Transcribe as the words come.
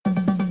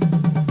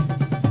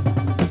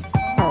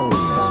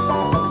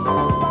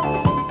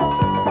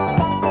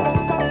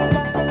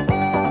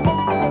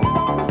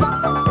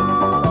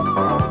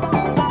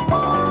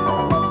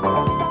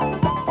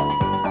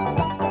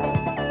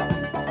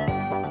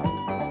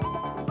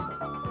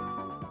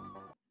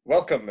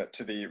Welcome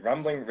to the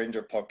Rambling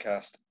Ranger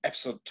podcast,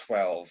 episode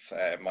 12.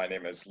 My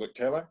name is Luke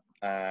Taylor,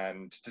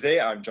 and today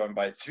I'm joined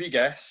by three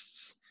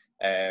guests.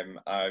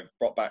 I've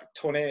brought back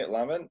Tony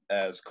Lamont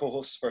as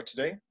co-host for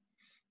today.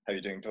 How are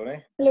you doing,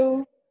 Tony?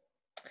 Hello.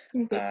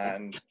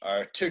 And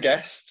our two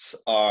guests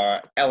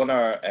are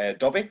Elinor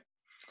Dobby.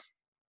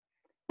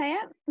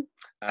 Hiya.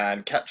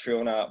 And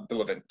Catriona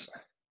Bullivant.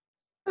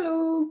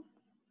 Hello.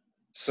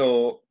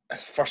 So,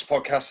 first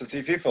podcast with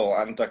three people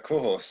and a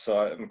co-host,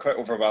 so I'm quite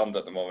overwhelmed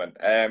at the moment.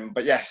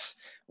 But yes,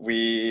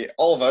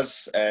 all of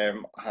us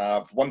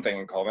have one thing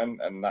in common,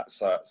 and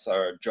that's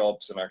our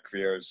jobs and our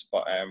careers,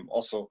 but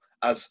also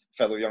as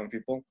fellow young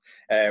people.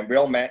 We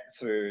all met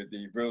through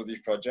the Rural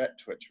Youth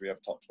Project, which we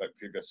have talked about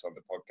previously on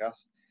the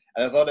podcast.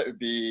 And I thought it would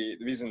be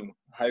the reason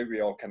how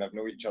we all kind of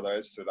know each other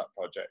is through that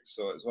project.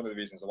 So it's one of the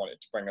reasons I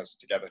wanted to bring us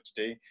together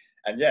today.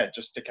 And yeah,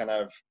 just to kind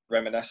of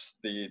reminisce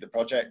the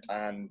project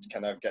and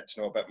kind of get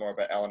to know a bit more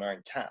about Elinor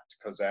and Kat,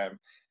 because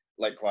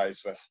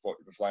likewise with what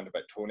we've learned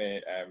about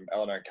Tony,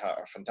 Elinor and Kat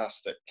are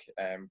fantastic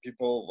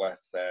people with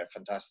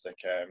fantastic,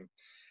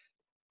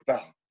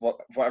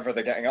 whatever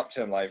they're getting up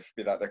to in life,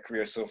 be that their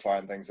career so far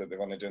and things that they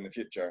want to do in the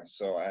future.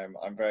 So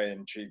I'm very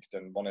intrigued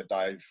and want to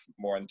dive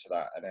more into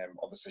that and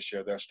obviously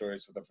share their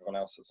stories with everyone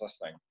else that's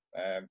listening.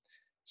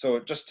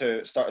 So just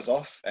to start us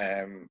off,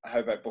 how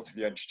about both of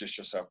you introduce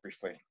yourself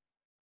briefly?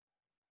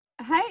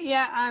 Hi,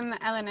 yeah, I'm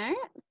Elinor.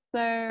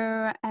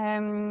 So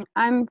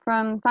I'm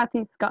from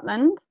Southeast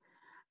Scotland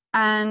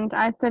and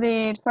I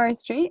studied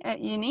forestry at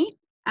uni,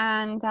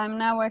 and I'm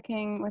now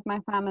working with my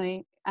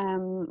family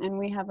and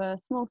we have a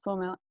small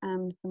sawmill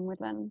and some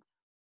woodland.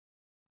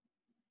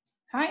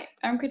 Hi,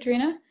 I'm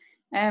Catriona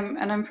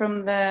and I'm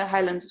from the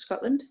Highlands of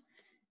Scotland,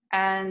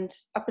 and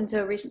up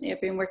until recently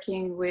I've been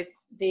working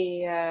with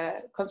the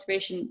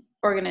conservation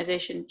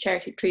organisation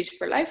Charity Trees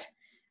for Life,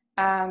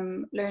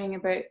 learning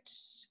about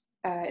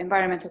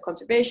environmental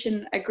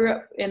conservation. I grew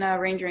up in a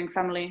rangering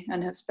family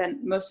and have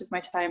spent most of my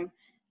time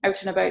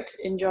out and about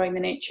enjoying the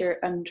nature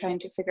and trying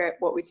to figure out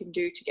what we can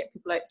do to get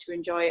people out to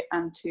enjoy it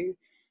and to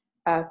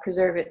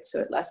preserve it so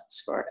it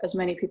lasts for as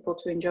many people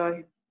to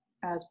enjoy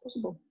as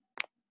possible.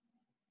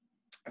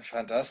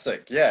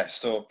 Fantastic. Yeah,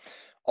 so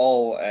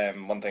all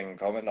one thing in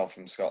common, all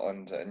from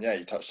Scotland, and yeah,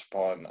 you touched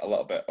upon a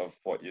little bit of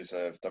what you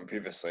have done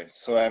previously.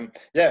 So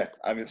yeah,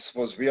 I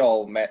suppose we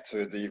all met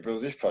through the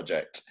Rural Youth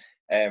Project.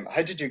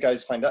 How did you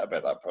guys find out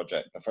about that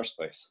project in the first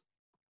place?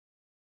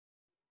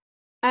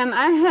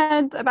 I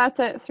heard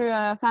about it through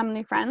a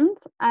family friend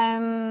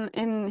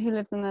who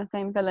lives in the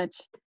same village,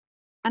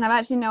 and I've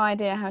actually no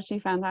idea how she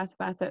found out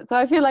about it. So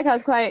I feel like I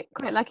was quite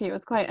lucky. It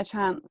was quite a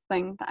chance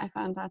thing that I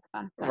found out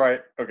about it. Right.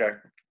 Okay.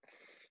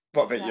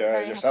 What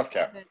about yourself,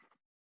 Kat?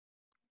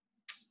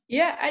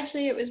 Yeah,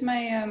 actually, it was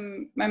my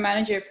my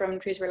manager from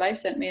Trees for Life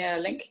sent me a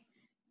link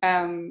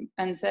and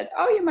said,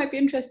 "Oh, you might be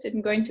interested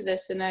in going to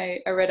this." And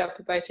I read up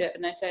about it,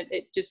 and I said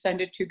it just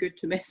sounded too good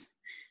to miss.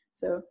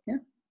 So yeah.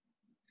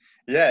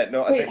 Yeah,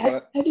 no, I Wait,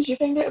 think. how did you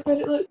find out about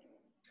it, Luke?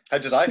 How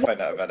did I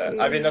find out about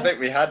it? I mean, I think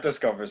we had this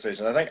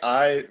conversation. I think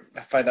I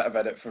found out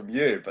about it from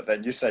you, but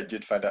then you said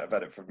you'd find out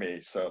about it from me.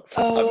 So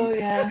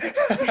Yeah.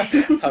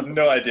 I have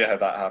no idea how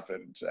that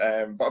happened.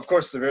 But of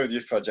course, the Rural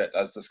Youth Project,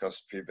 as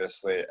discussed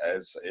previously,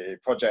 is a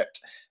project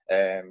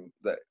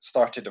that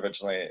started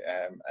originally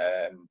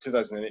in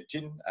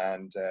 2018,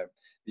 and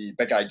the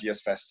Big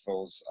Ideas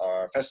Festivals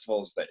are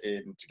festivals that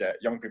aim to get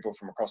young people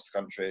from across the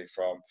country,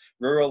 from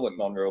rural and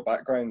non-rural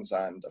backgrounds,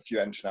 and a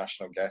few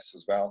international guests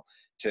as well,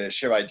 to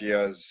share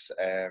ideas,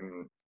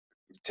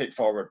 take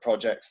forward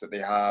projects that they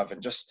have,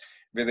 and just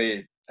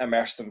really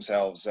immerse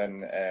themselves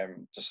in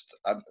just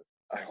a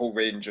whole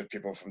range of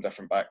people from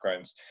different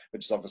backgrounds,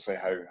 which is obviously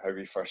how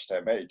we first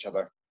met each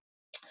other.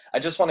 I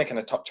just want to kind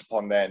of touch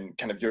upon then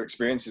kind of your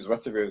experiences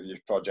with the Rural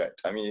Youth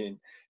Project. I mean,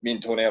 me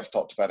and Tony have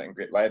talked about it in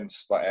great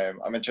lengths, but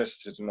I'm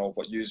interested to know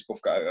what you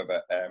both got out of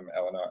it,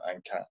 Elinor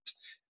and Kat.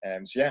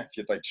 So yeah, if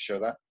you'd like to share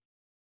that.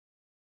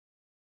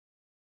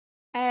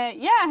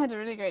 Yeah, I had a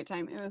really great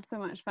time. It was so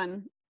much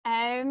fun.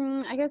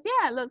 I guess,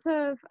 yeah, lots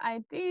of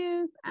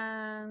ideas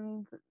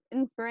and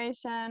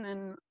inspiration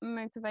and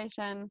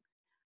motivation.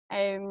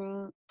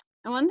 And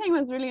one thing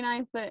was really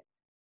nice, that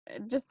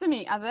just to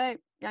meet other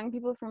young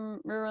people from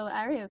rural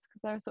areas,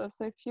 because there are sort of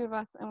so few of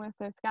us and we're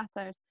so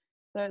scattered.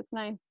 So it's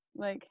nice,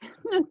 like,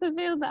 not to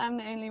feel that I'm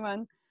the only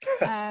one.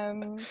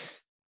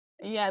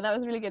 Yeah, that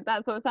was really good.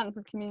 That sort of sense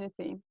of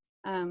community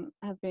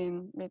has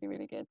been really,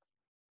 really good.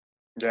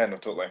 Yeah, no,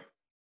 totally.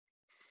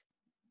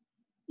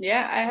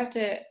 Yeah, I have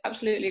to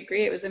absolutely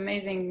agree. It was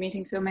amazing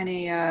meeting so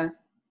many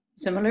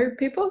similar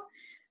people,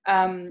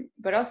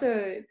 but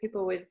also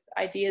people with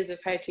ideas of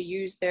how to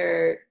use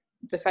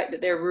the fact that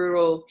they're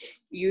rural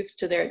youths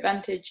to their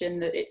advantage, and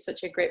that it's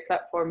such a great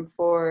platform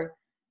for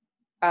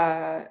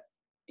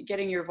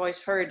getting your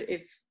voice heard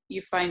if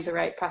you find the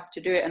right path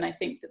to do it. And I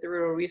think that the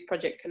Rural Youth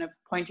Project kind of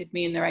pointed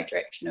me in the right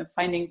direction of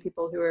finding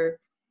people who are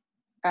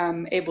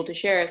able to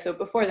share. So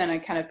before then,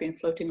 I'd kind of been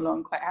floating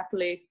along quite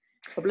happily,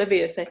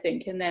 oblivious, I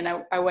think. And then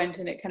I went,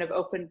 and it kind of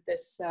opened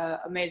this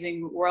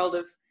amazing world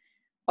of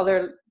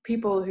other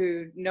people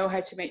who know how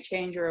to make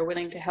change or are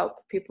willing to help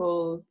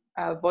people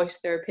voice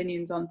their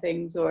opinions on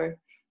things, or,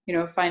 you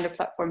know, find a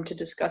platform to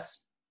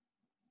discuss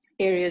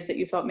areas that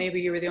you thought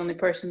maybe you were the only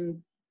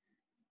person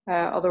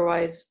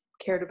otherwise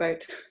cared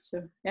about.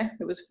 So yeah,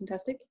 it was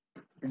fantastic.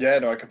 Yeah,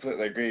 no, I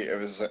completely agree. It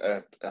was,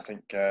 I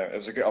think, it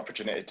was a good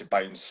opportunity to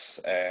bounce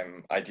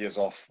ideas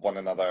off one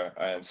another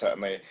and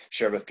certainly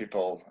share with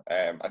people.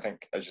 I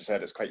think, as you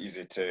said, it's quite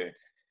easy to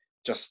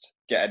just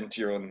get into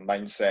your own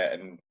mindset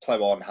and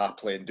plow on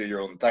happily and do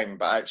your own thing.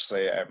 But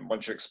actually,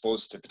 once you're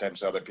exposed to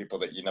potentially other people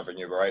that you never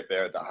knew were out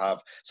there that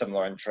have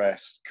similar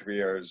interests,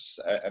 careers,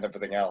 and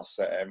everything else,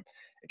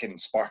 it can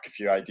spark a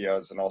few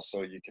ideas, and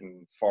also you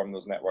can form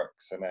those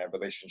networks and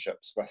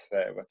relationships with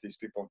these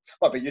people.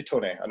 What about you,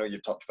 Tony? I know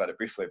you've talked about it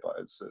briefly, but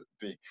it'd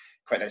be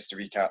quite nice to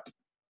recap.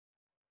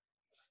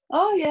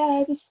 Oh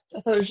yeah,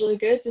 I thought it was really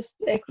good,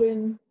 just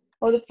echoing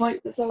all the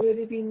points that's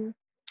already been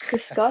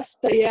discussed.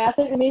 But yeah, I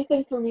think the main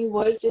thing for me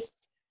was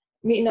just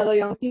meeting other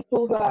young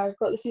people who are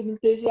got the same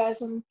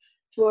enthusiasm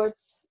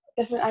towards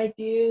different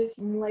ideas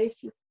in life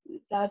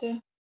as I do.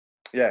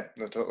 Yeah,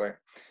 no, totally.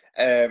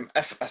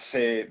 If I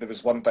say there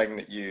was one thing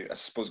that you, I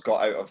suppose,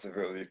 got out of the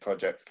RYP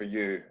project for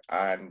you,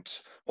 and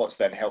what's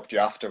then helped you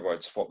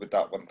afterwards, what would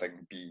that one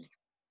thing be?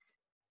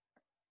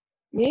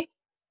 Me?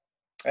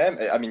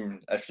 I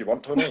mean, if you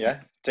want, Tony,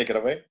 yeah, take it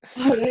away.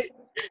 All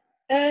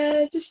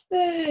right. Just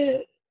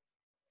the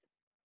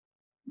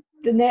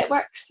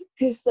networks,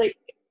 because like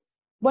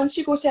once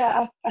you go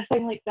to a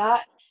thing like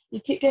that,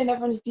 you take down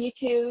everyone's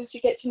details,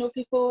 you get to know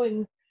people,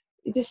 and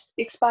you just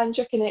expand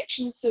your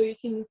connections so you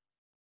can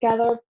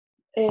gather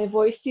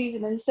voices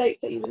and insights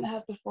that you wouldn't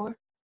have before.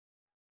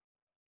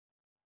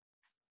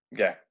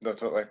 Yeah, no,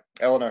 totally.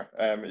 Elinor,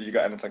 you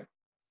got anything?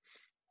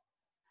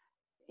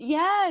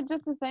 Yeah,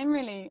 just the same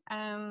really.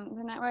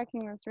 The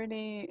networking was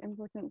really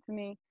important for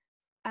me.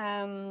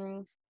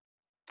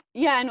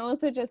 Yeah, and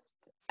also just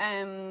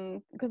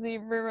because the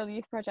Rural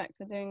Youth Project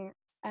are doing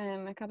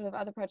a couple of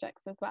other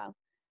projects as well.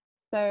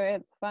 So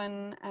it's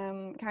fun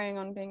carrying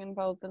on being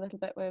involved a little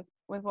bit with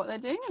what they're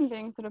doing and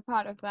being sort of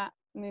part of that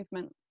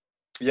movement.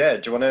 Yeah,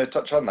 do you want to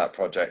touch on that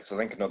project? I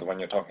think I know the one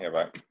you're talking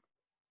about.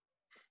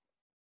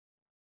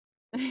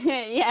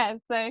 Yeah,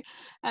 so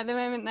at the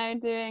moment they're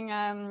doing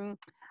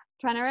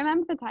trying to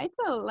remember the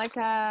title, like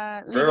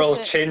a Rural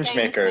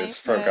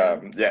Changemakers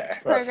program. Yeah,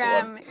 that's the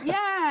one.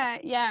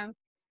 Yeah. So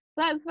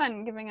that's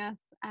fun, giving us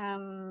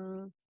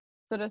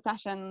sort of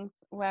sessions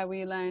where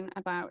we learn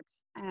about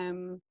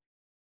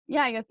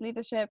I guess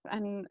leadership.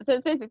 And so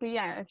it's basically,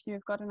 if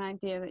you've got an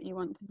idea that you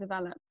want to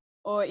develop,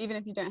 or even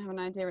if you don't have an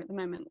idea at the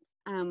moment,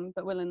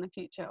 but will in the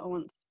future, or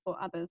want to support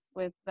others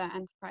with their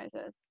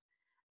enterprises,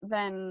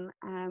 then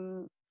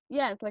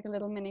it's like a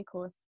little mini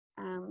course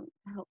to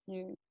help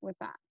you with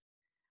that.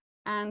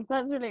 And so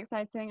that's really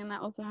exciting, and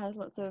that also has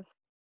lots of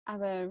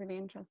other really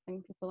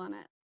interesting people on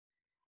it.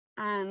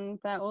 And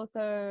they're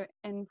also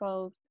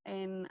involved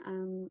in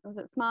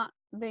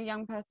the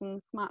young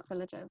person's smart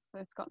villages.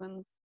 So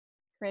Scotland's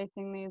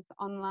creating these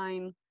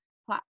online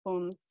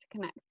platforms to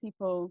connect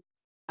people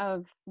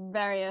of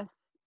various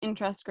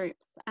interest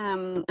groups.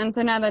 And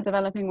so now they're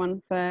developing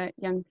one for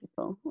young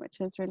people, which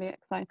is really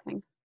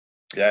exciting.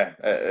 Yeah,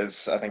 it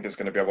is. I think it's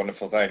going to be a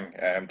wonderful thing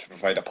to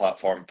provide a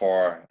platform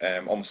for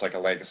almost like a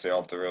legacy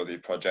of the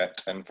RYP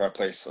project, and for a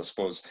place, I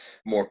suppose,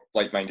 more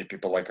like-minded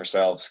people like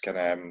ourselves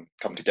can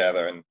come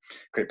together and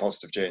create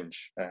positive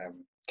change.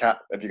 Kat,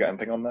 have you got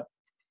anything on that?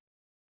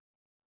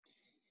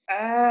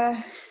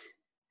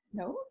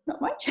 No,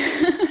 not much.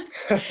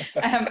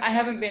 I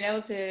haven't been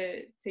able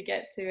to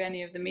get to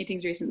any of the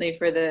meetings recently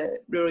for the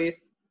Rural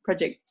Youth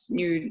Project's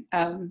new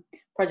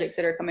projects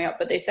that are coming up,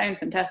 but they sound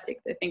fantastic.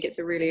 I think it's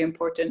a really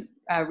important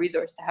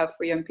resource to have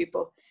for young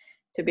people,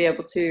 to be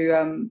able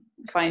to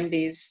find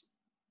these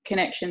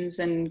connections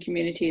and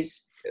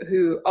communities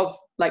of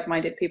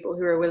like-minded people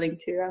who are willing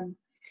to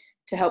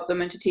help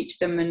them and to teach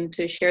them and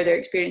to share their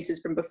experiences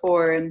from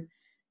before, and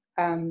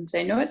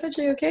say, no, it's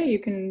actually okay, you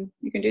can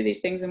do these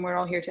things and we're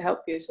all here to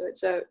help you. So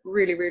it's a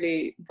really,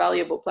 really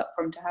valuable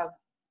platform to have.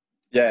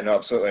 Yeah, no,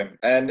 absolutely.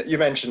 And you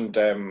mentioned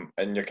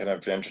in your kind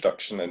of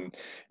introduction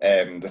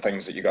and the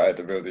things that you got out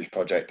of the RYP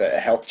project that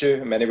it helped you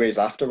in many ways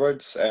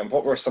afterwards.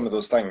 What were some of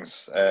those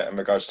things in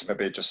regards to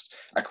maybe just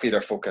a clearer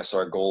focus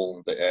or a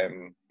goal that,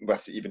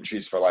 with even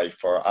Trees for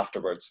Life or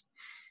afterwards?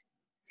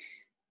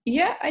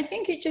 Yeah, I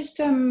think it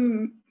just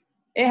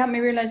it helped me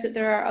realize that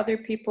there are other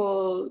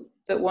people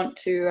that want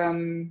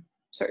to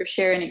sort of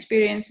share in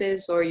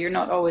experiences, or you're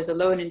not always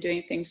alone in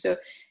doing things. So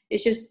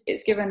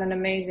it's given an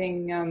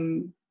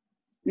amazing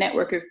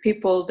network of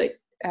people that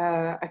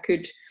I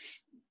could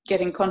get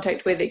in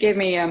contact with. It gave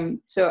me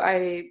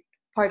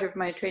part of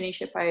my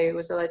traineeship, I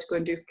was allowed to go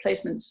and do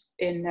placements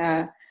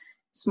in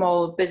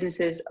small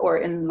businesses or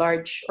in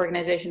large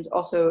organizations,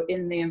 also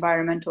in the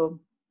environmental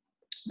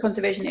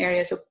conservation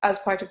area. So as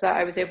part of that,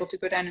 I was able to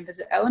go down and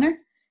visit Elinor,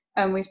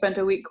 and we spent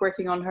a week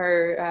working on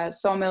her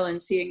sawmill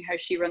and seeing how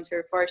she runs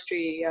her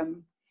forestry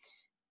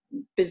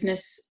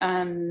business,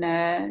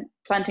 and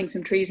planting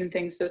some trees and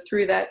things. So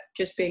through that,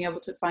 just being able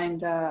to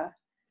find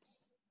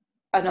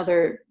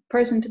another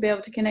person to be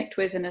able to connect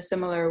with in a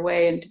similar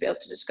way and to be able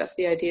to discuss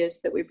the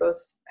ideas that we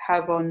both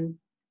have on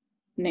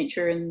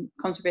nature and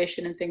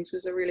conservation and things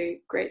was a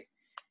really great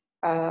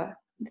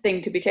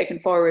thing to be taken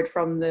forward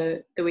from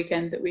the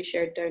weekend that we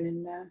shared down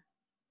in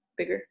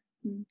Bigger.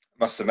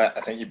 Must admit,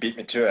 I think you beat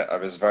me to it. I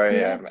was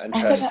very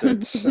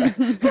interested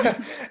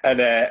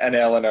Yeah. in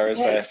Elinor's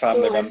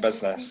family-run so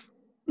business.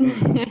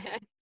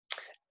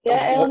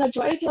 Yeah, Eleanor, do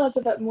you want to tell us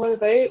a bit more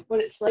about what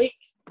it's like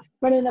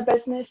running a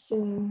business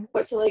and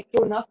what's it like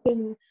growing up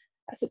in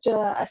such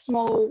a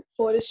small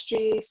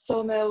forestry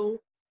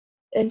sawmill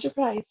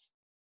enterprise?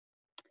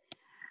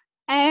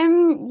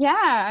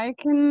 Yeah, I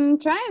can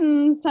try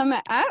and sum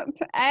it up.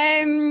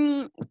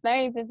 It's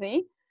very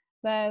busy.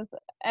 There's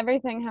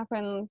everything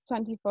happens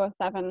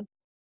 24/7,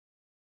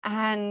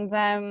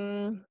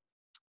 and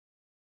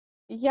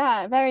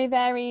yeah, very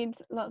varied.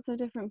 Lots of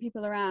different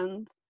people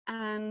around,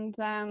 and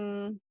I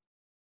don't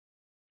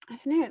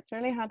know. It's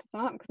really hard to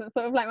sum up because it's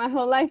sort of like my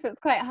whole life. It's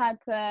quite hard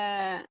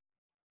to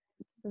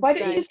Why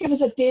don't you just give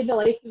us a day in the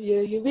life of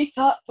you? You wake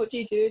up, what do?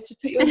 You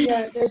put on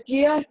your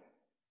gear,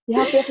 you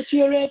have breakfast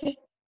tea ready?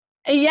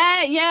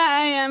 Yeah,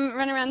 I am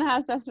running around the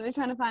house desperately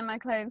trying to find my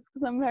clothes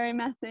because I'm very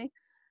messy.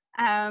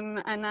 And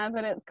now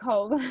that it's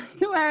cold,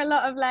 to wear a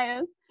lot of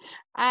layers.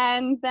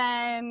 And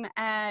then,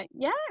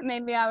 yeah,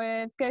 maybe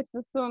I would go to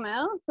the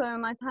sawmill. So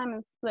my time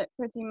is split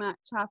pretty much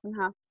half and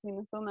half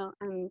between the sawmill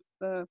and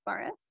the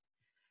forest.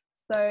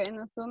 So in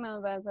the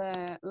sawmill, there's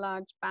a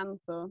large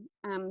bandsaw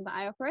that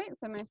I operate.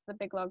 So most of the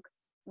big logs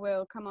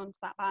will come onto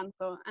that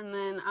bandsaw, and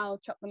then I'll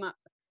chop them up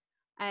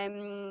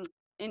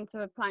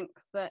into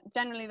planks that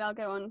generally they'll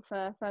go on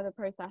for further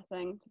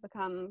processing to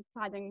become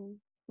cladding,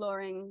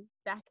 flooring,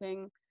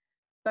 decking,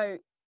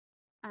 boats,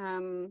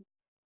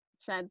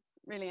 sheds,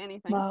 really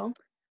anything. Wow.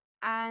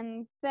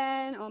 And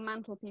then, or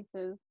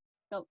mantelpieces,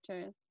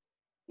 sculptures.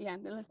 Yeah,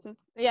 the list is,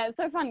 yeah, it's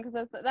so fun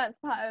because that's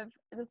part of,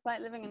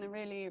 despite living in a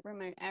really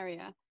remote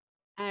area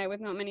with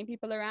not many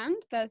people around,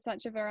 there's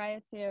such a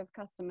variety of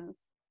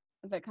customers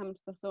that come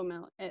to the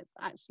sawmill. It's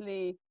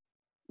actually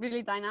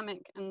really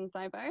dynamic and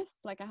diverse.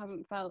 Like I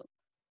haven't felt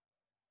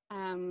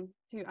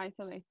too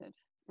isolated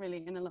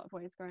really in a lot of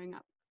ways growing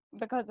up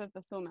because of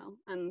the sawmill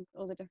and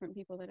all the different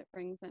people that it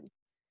brings in.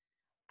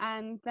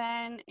 And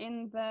then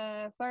in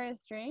the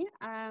forestry,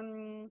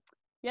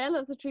 yeah,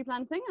 lots of tree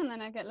planting, and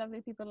then I get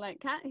lovely people like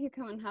Kat who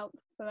come and help,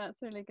 so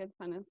that's really good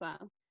fun as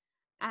well.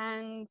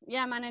 And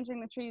yeah, managing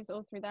the trees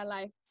all through their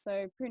life,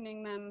 so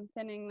pruning them,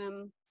 thinning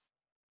them,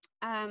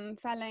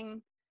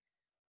 felling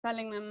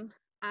them,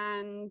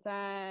 and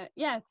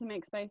yeah, to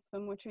make space for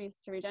more trees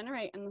to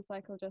regenerate, and the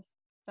cycle just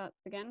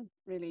starts again,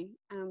 really.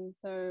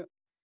 So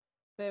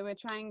we're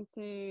trying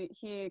to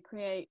here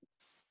create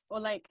or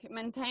like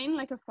maintain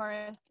like a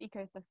forest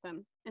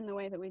ecosystem in the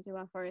way that we do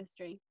our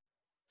forestry.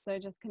 So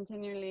just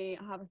continually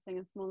harvesting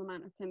a small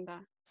amount of timber,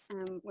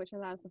 which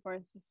allows the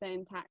forest to stay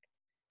intact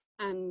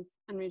and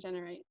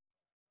regenerate.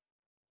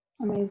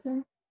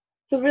 Amazing.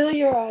 So really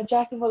you're a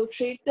jack of all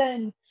trades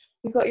then.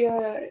 You've got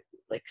your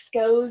like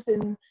skills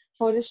in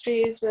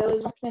forestry as well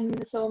as working in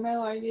the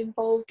sawmill. Are you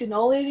involved in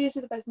all areas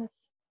of the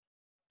business?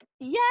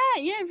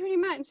 Yeah, pretty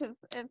much.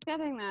 It's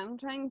getting there. I'm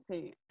trying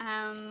to.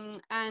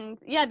 And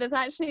yeah, there's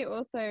actually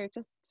also,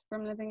 just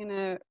from living in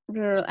a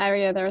rural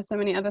area, there are so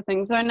many other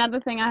things. So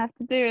another thing I have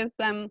to do is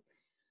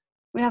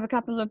we have a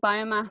couple of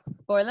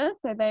biomass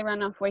boilers, so they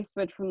run off waste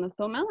wood from the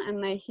sawmill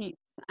and they heat.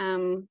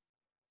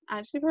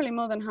 Actually, probably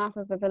more than half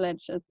of the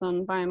village is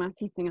on biomass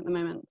heating at the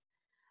moment.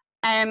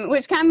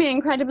 Which can be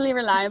incredibly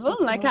reliable.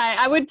 Like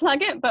I would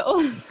plug it, but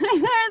also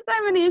there are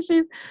so many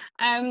issues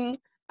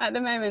at the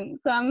moment.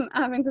 So I'm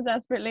having to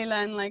desperately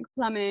learn like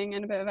plumbing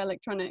and a bit of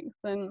electronics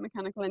and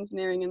mechanical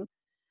engineering and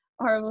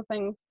horrible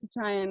things to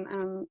try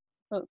and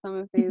sort some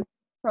of these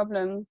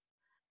problems.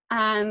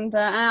 And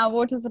our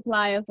water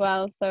supply as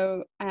well.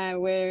 So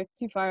we're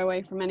too far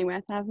away from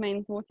anywhere to have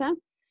mains water.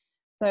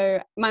 So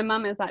my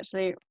mum is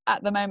actually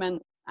at the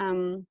moment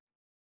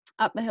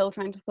up the hill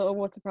trying to sort a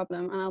water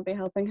problem, and I'll be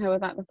helping her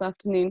with that this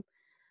afternoon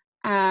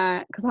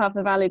because half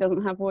the valley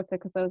doesn't have water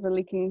because there was a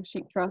leaking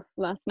sheep trough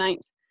last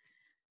night.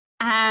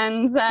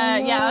 And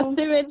yeah, our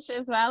sewage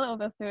as well, all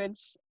the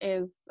sewage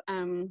is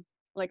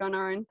like on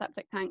our own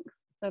septic tanks,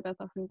 so there's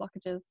often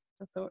blockages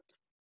to sort.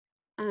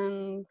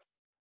 And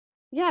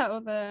yeah,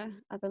 all the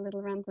other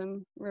little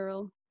random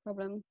rural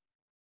problems.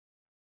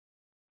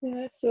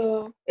 Yeah,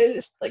 so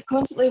it's like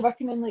constantly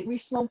working on like wee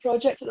small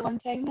projects at the one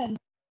time then.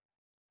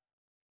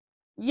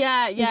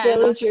 Yeah, as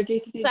well as your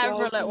day-to-day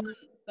several job at once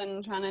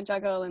and trying to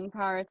juggle and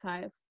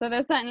prioritize. So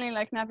there's certainly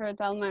like never a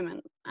dull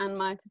moment, and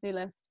my to-do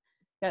list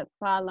gets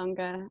far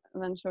longer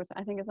than shorter.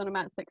 I think it's on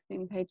about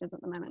 16 pages at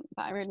the moment,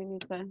 but I really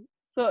need to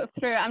sort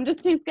through it. I'm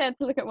just too scared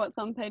to look at what's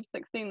on page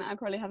 16 that I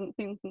probably haven't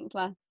seen since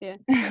last year.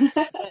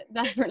 It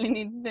desperately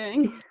needs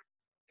doing.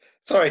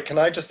 Sorry, can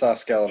I just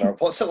ask, Elinor,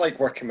 what's it like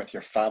working with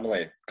your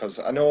family? Because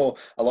I know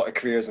a lot of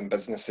careers and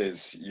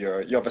businesses,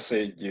 you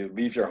obviously you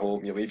leave your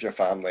home, you leave your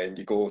family, and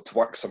you go to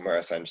work somewhere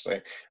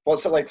essentially.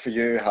 What's it like for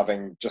you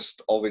having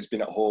just always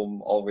been at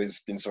home,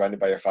 always been surrounded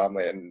by your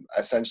family, and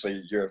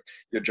essentially your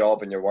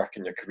job and your work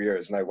and your career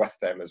is now with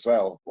them as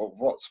well?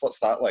 What's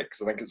that like?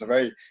 Because I think it's a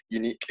very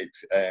unique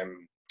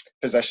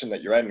position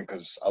that you're in.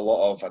 Because a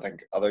lot of I think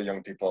other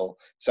young people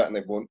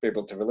certainly won't be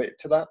able to relate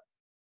to that.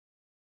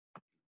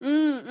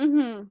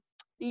 Mm-hmm.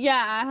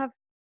 Yeah, I have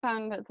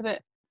found it's a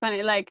bit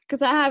funny, like,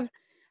 because I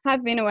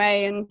have been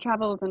away and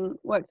traveled and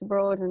worked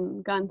abroad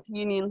and gone to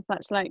uni and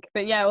such like.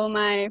 But yeah, all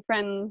my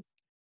friends,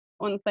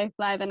 once they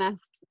fly the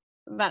nest,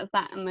 that's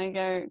that, and they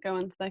go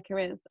on to their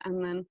careers,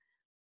 and then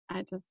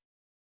I just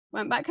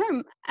went back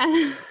home.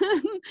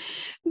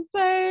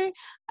 So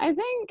I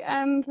think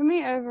for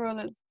me overall,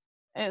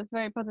 it's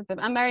very positive.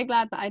 I'm very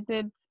glad that I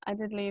did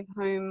leave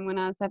home when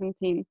I was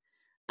 17,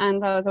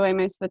 and I was away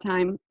most of the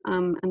time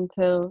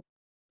until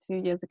 2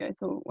 years ago,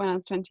 so when I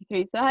was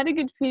 23. So I had a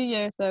good few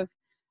years of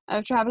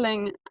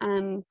traveling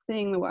and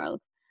seeing the world.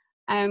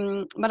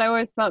 But I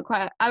always felt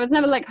I was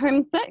never like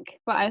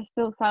homesick, but I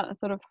still felt a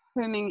sort of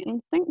homing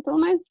instinct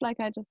almost, like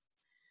I just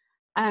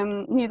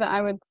knew that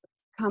I would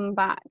come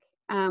back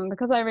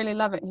because I really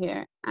love it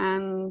here.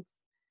 And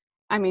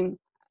I mean,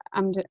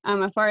 I'm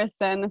a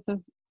forester, and this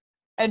is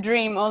a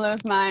dream. All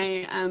of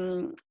my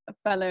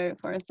fellow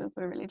foresters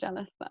were really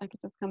jealous that I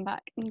could just come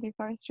back and do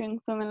forestry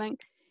and sawmilling.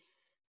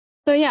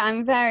 So yeah,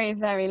 I'm very,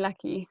 very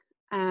lucky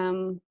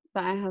that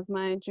I have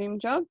my dream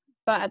job.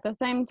 But at the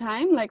same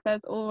time, like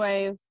there's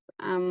always,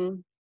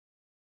 costs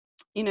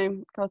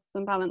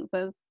and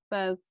balances.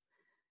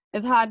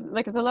 It's hard,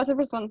 like it's a lot of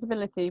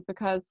responsibility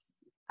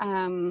because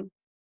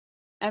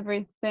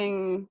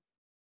everything,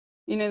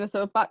 the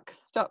sort of buck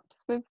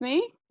stops with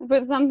me.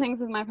 With some things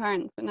with my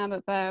parents, but now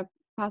that they're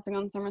passing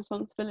on some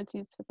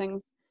responsibilities for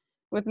things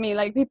with me,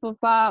 like people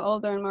far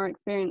older and more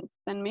experienced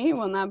than me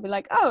will now be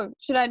like, oh,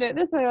 should I do it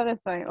this way or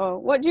this way, or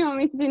what do you want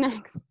me to do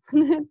next?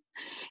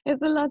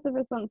 It's a lot of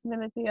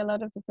responsibility, a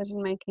lot of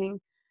decision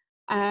making,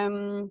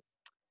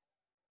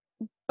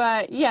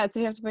 but yeah,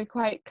 so you have to be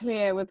quite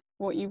clear with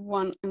what you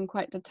want and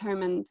quite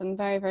determined and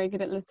very, very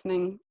good at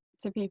listening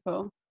to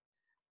people.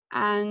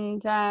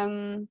 And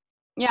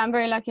yeah, I'm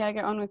very lucky I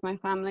get on with my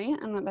family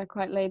and that they're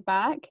quite laid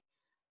back.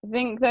 I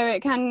think though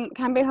it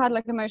can be hard,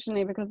 like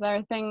emotionally, because there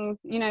are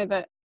things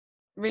that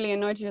really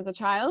annoyed you as a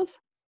child,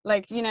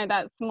 like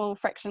that small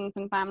frictions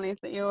in families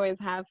that you always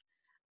have,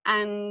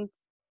 and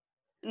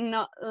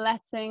not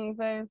letting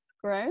those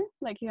grow.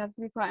 Like you have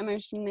to be quite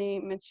emotionally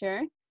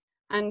mature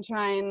and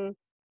try and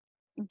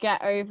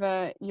get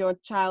over your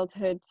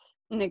childhood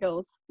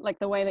niggles, like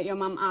the way that your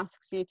mum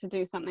asks you to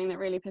do something that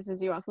really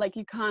pisses you off. Like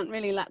you can't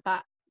really let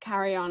that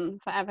carry on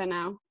forever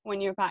now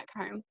when you're back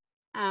home.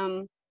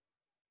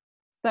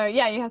 So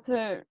yeah, you have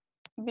to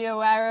be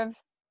aware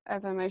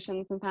of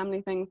emotions and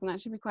family things, and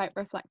actually be quite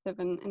reflective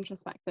and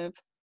introspective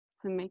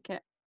to make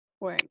it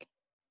work.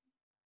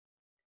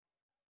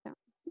 Yeah.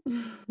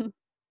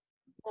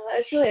 Well,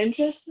 that's really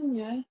interesting,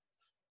 yeah.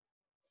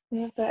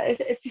 Yeah, but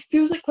it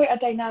feels like quite a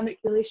dynamic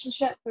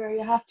relationship where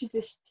you have to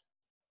just,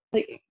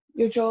 like,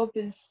 your job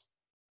is,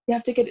 you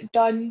have to get it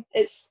done.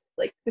 It's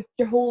like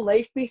your whole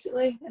life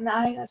basically, and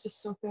I think that's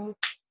just so cool.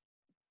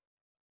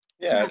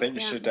 Yeah, I think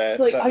you should So,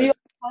 like, have you certainly. got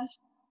plans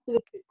for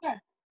the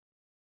future?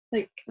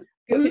 Like,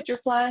 your future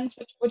plans?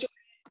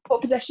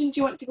 What position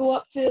do you want to go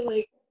up to?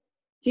 Like,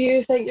 do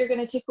you think you're going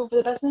to take over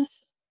the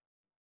business?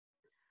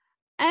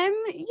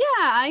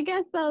 Yeah, I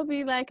guess there'll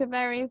be like a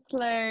very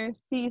slow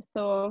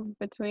seesaw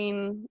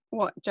between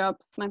what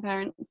jobs my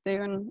parents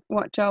do and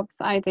what jobs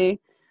I do.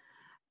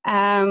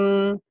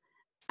 And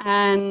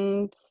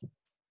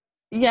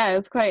yeah,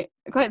 it's quite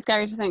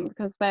scary to think,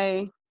 because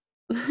they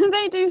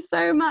they do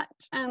so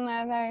much and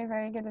they're very,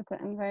 very good at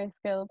it and very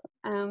skilled.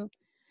 So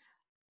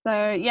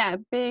yeah,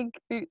 big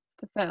boots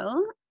to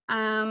fill.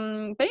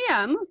 But yeah,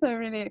 I'm also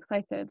really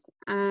excited,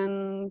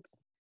 and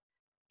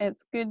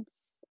it's good.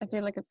 I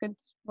feel like it's good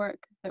work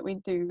that we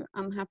do.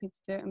 I'm happy to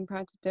do it. I'm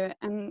proud to do it.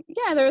 And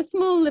yeah, there are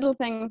small little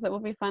things that will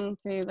be fun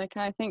too. Like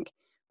I think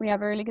we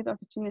have a really good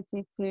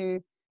opportunity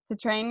to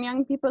train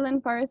young people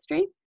in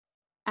forestry.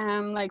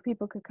 Like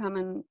people could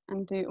come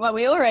and do, well,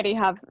 we already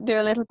do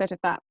a little bit of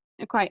that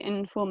quite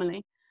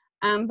informally.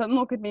 But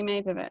more could be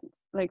made of it.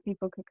 Like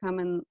people could come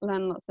and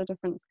learn lots of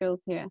different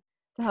skills here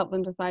to help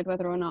them decide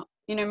whether or not,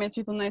 most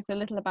people know so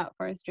little about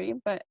forestry,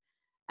 but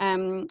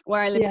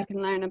where I live, you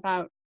can learn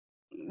about,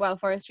 well,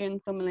 forestry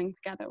and sawmilling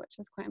together, which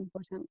is quite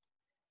important.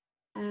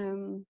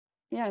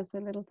 Yeah, so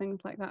little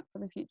things like that for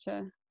the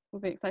future will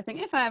be exciting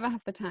if I ever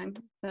have the time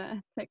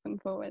to take them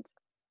forward.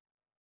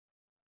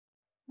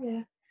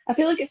 Yeah, I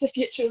feel like it's the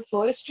future of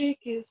forestry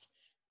because,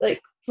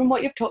 like, from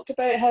what you've talked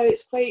about, how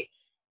it's quite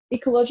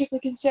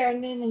ecologically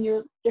concerning, and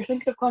you're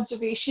thinking of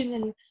conservation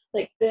and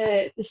like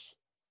the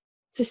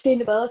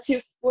sustainability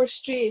of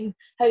forestry and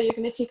how you're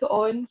going to take it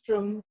on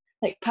from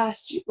like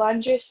past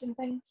land use and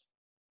things.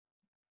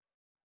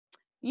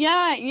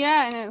 Yeah,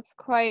 and it's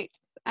quite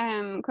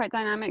quite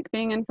dynamic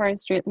being in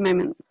forestry at the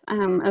moment,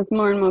 as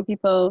more and more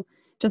people,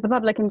 just the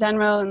public in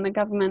general and the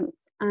government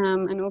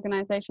and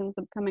organisations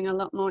are becoming a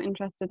lot more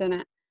interested in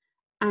it.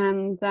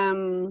 And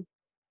and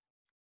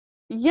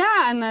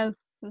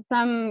there's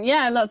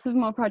lots of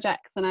more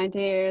projects and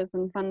ideas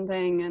and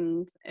funding,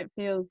 and it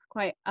feels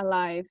quite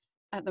alive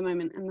at the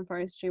moment in the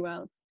forestry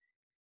world.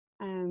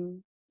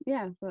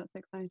 So that's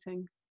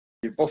exciting.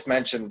 You both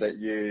mentioned that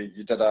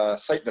you did a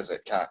site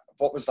visit, Kat.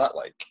 What was that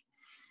like?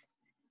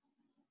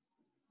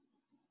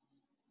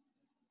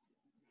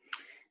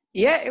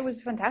 Yeah, it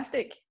was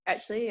fantastic,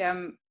 actually.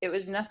 It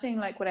was nothing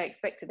like what I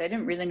expected. I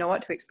didn't really know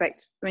what to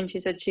expect when she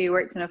said she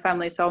worked in a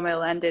family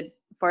sawmill and did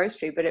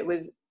forestry, but it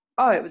was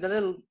a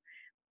little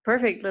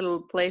perfect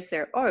little place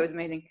there. Oh, it was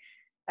amazing.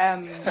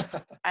 And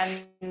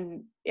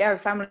yeah, our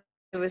family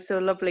was so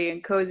lovely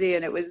and cozy,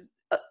 and it was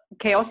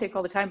chaotic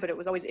all the time, but it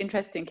was always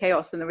interesting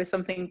chaos, and there was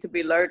something to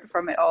be learned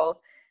from it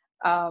all.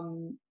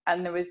 And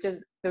there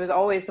was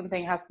always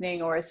something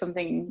happening, or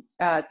something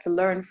to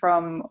learn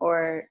from,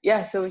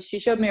 so she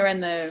showed me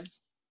around the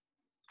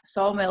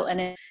sawmill,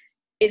 and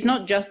it's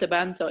not just a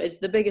bandsaw, it's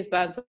the biggest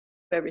bandsaw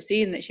I've ever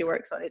seen that she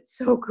works on. It's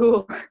so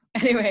cool.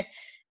 Anyway,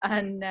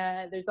 and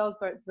there's all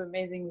sorts of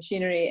amazing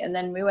machinery. And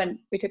then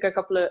we took a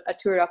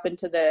tour up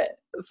into the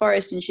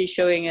forest, and she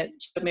showed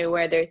me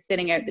where they're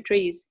thinning out the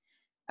trees,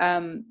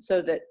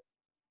 so that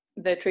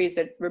the trees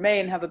that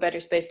remain have a better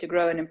space to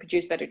grow in and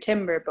produce better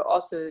timber, but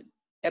also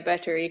a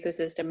better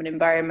ecosystem and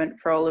environment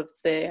for all of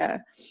the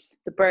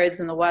birds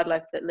and the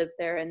wildlife that live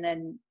there, and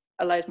then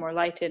allows more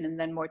light in, and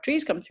then more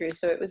trees come through.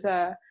 So it was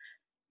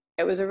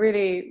a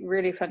really,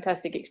 really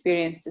fantastic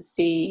experience to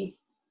see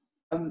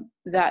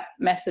that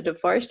method of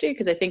forestry,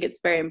 because I think it's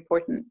a very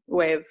important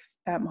way of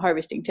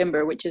harvesting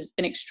timber, which is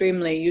an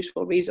extremely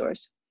useful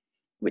resource,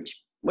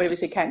 which we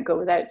obviously can't go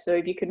without. So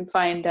if you can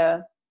find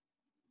a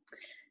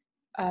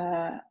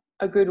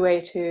good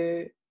way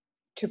to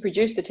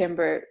produce the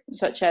timber,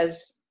 such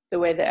as the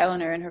way that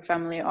Elinor and her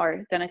family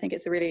are, then I think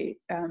it's a really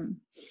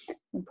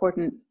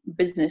important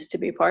business to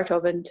be part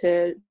of, and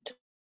to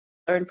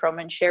learn from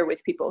and share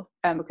with people,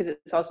 because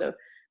it's also,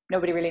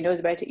 nobody really knows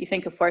about it. You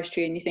think of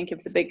forestry and you think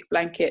of the big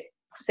blanket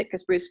Sitka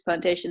spruce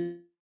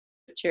plantation,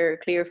 which are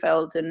clear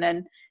felled and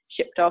then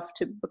shipped off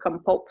to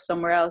become pulp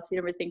somewhere else. You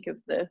never think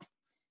of the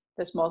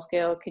small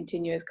scale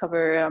continuous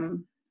cover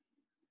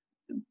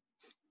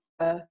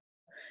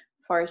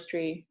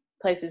forestry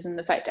places, and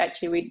the fact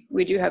actually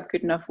we do have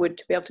good enough wood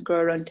to be able to grow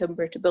our own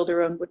timber to build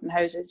our own wooden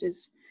houses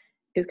is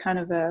kind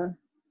of a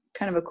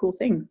cool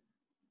thing.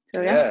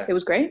 So yeah, it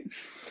was great.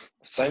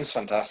 Sounds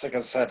fantastic.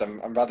 As I said,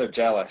 I'm rather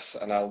jealous,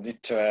 and I'll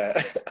need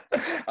to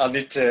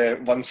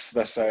once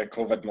this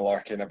COVID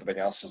malarkey and everything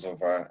else is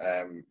over,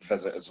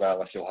 visit as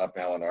well, if you'll have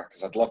me, Elinor,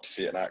 because I'd love to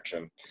see it in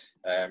action.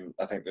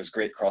 I think there's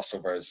great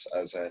crossovers,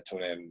 as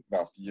Tony and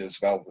you as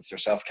well with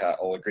yourself, Kat,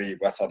 all agree,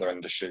 with other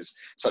industries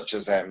such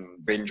as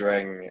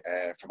rangering,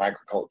 from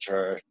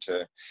agriculture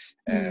to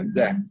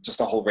just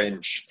a whole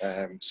range.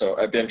 So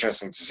it'd be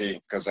interesting to see,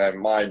 because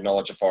my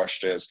knowledge of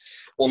forestry is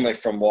only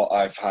from what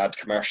I've had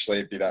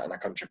commercially, be that in a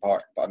country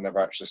park, but I've never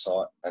actually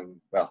saw it. And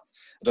I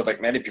don't think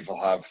many people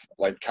have,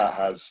 like Kat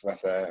has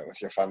with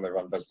your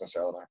family-run business,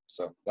 Elinor.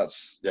 So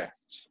that's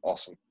it's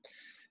awesome.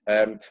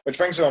 Which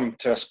brings me on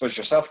to, I suppose,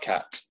 yourself,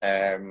 Kat.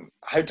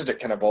 How did it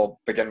kind of all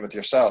begin with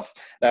yourself?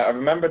 Now, I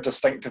remember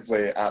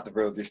distinctively at the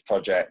Rural Youth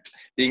Project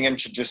being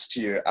introduced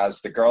to you as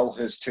the girl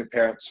whose two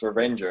parents were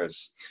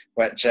rangers,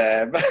 which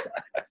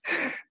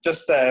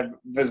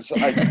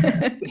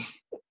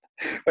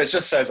which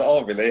just says it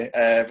all, really.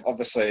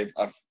 Obviously,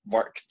 I've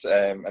worked,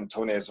 and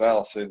Tony as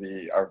well,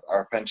 through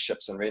our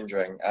apprenticeships in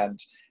rangering,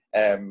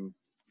 and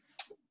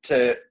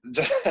to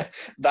just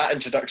that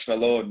introduction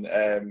alone,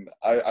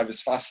 I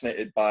was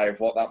fascinated by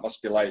what that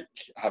must be like,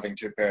 having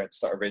two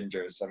parents that are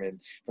rangers. I mean,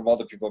 from all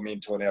the people me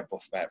and Tony have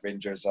both met,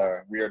 rangers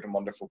are weird and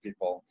wonderful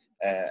people,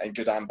 in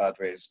good and bad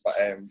ways. But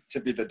to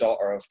be the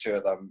daughter of two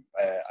of them,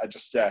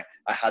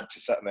 I had to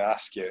certainly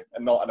ask you,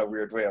 and not in a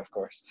weird way, of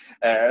course.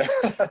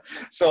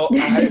 So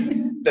how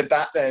did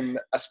that then,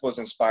 I suppose,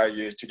 inspire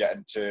you to get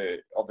into,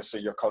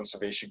 obviously, your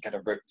conservation kind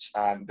of roots,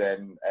 and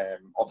then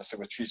obviously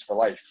with Trees for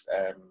Life?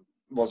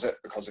 Was it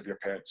because of your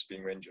parents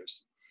being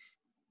rangers?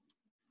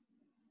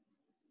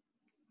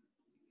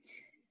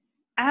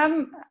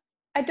 I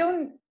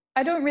don't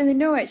really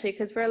know, actually,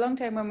 because for a long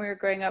time when we were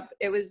growing up,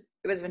 it was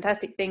a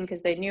fantastic thing,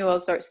 because they knew all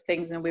sorts of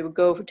things, and we would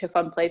go to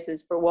fun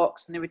places for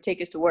walks, and they would take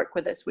us to work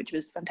with us, which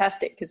was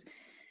fantastic, because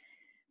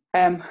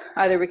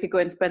either we could go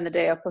and spend the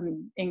day up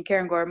in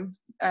Cairngorm,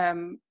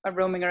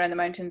 roaming around the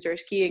mountains, or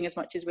skiing as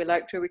much as we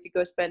liked, or we could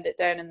go spend it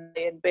down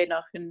in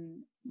Bainach and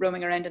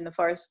roaming around in the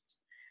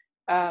forests,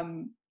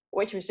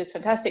 which was just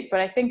fantastic.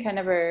 But I think I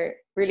never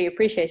really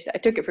appreciated it. I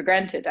took it for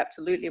granted,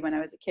 absolutely, when I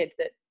was a kid,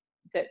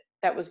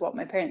 that was what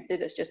my parents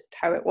did. It's just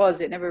how it was.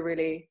 It never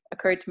really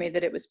occurred to me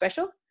that it was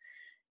special,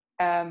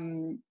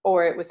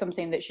 or it was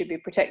something that should be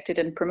protected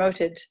and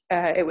promoted.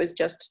 It was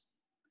just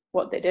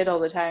what they did all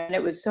the time, and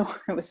it was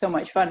so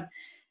much fun.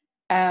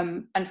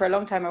 And for a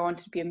long time I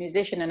wanted to be a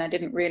musician, and I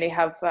didn't really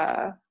have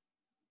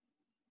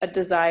a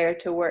desire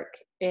to work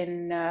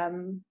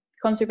in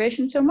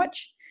conservation so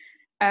much.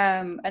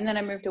 And then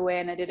I moved away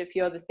and I did a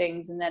few other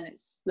things, and then it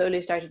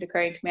slowly started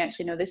occurring to me,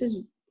 actually, no,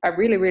 I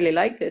really, really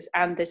like this,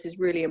 and this is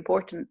really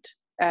important.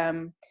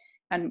 And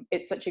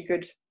it's such a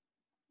good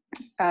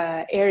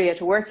area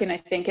to work in, I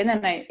think. And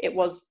then it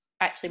was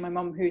actually my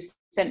mum who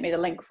sent me the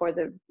link for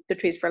the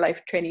Trees for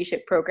Life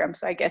traineeship program.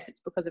 So I guess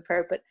it's because of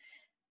her, but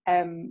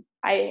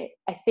I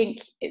think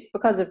it's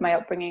because of my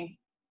upbringing,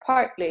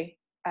 partly,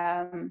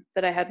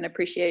 that I had an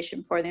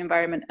appreciation for the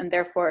environment, and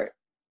therefore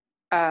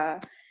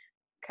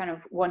kind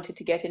of wanted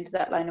to get into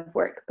that line of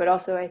work. But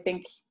also I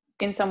think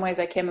in some ways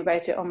I came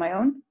about it on my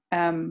own,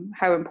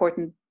 how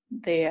important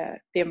the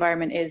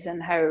environment is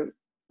and how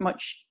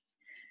much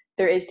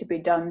there is to be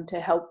done to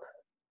help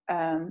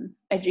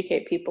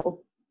educate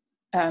people,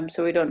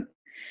 so we don't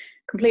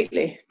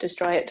completely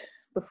destroy it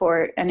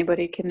before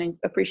anybody can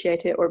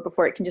appreciate it, or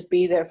before it can just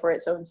be there for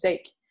its own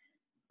sake.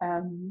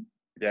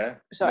 Yeah.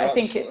 So no,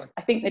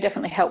 I think they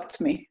definitely helped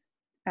me.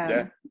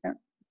 Yeah.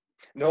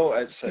 No,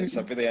 it's a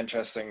Mhm. really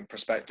interesting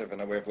perspective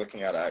and a way of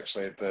looking at it,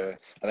 actually.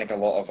 I think a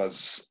lot of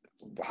us,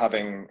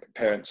 having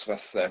parents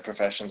with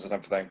professions and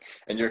everything,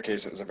 in your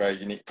case it was a very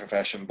unique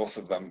profession, both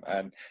of them,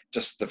 and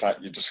just the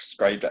fact you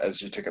described it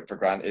as you took it for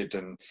granted,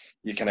 and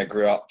you kind of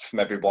grew up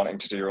maybe wanting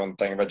to do your own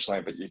thing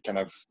originally, but you kind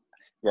of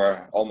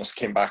almost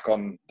came back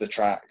on the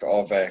track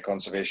of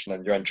conservation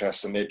and your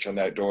interest in nature and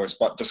the outdoors,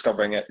 but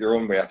discovering it your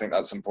own way. I think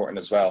that's important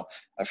as well.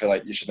 I feel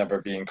like you should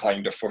never be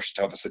inclined or forced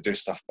to obviously do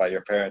stuff by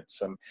your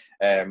parents. And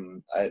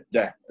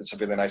yeah, it's a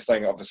really nice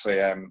thing. Obviously,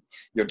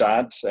 your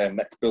dad,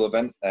 Nick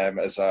Bullivant,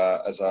 is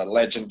a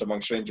legend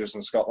amongst rangers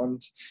in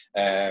Scotland,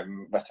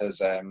 with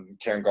his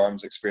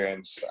Cairngorms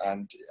experience.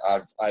 And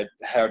I've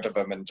heard of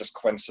him and just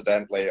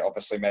coincidentally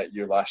obviously met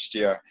you last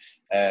year.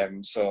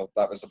 So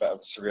that was a bit of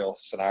a surreal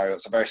scenario.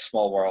 It's a very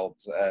small world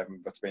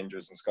with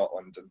rangers in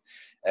Scotland,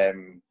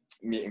 and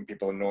meeting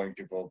people and knowing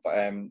people.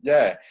 But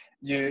yeah,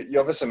 you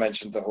obviously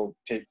mentioned the whole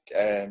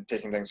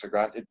taking things for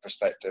granted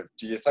perspective.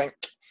 Do you think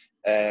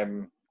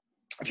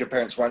if your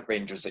parents weren't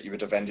rangers that you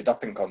would have ended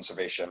up in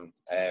conservation,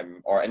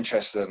 or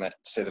interested in it,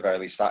 to say the very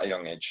least, at a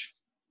young age?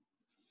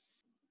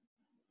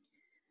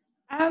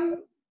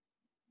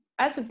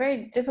 That's a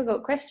very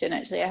difficult question,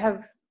 actually.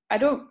 I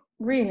don't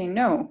really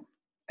know.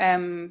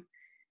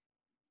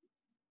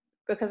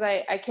 Because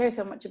I care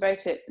so much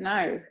about it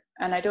now,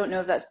 and I don't know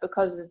if that's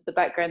because of the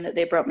background that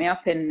they brought me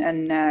up in,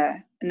 and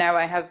now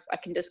I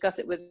can discuss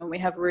it with them. We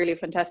have really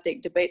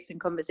fantastic debates and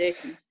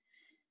conversations,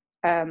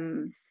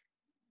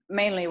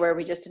 mainly where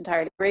we just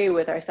entirely agree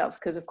with ourselves,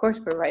 because of course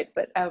we're right,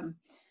 but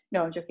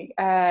no, I'm joking.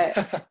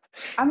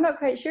 I'm not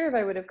quite sure if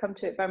I would have come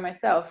to it by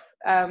myself.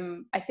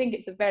 I think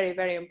it's a very,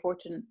 very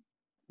important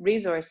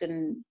resource,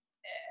 and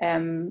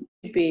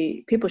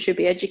people should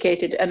be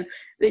educated, and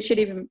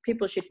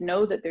people should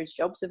know that there's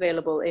jobs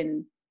available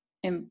in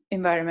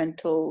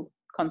environmental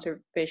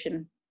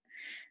conservation.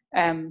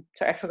 Sorry,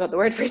 I forgot the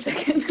word for a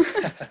second.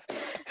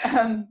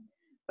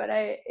 But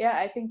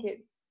I think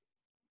it's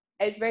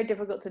very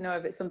difficult to know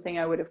if it's something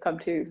I would have come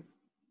to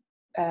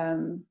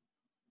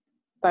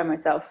by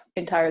myself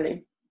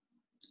entirely,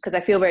 because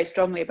I feel very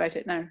strongly about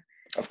it now.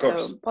 Of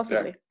course. So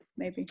possibly, yeah.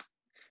 Maybe.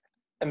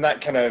 And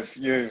that kind of,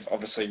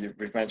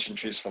 we've mentioned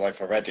Trees for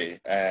Life already.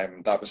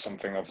 That was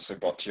something obviously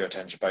brought to your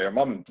attention by your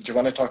mum. Do you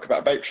want to talk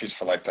about Trees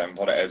for Life then,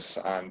 what it is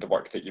and the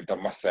work that you've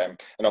done with them?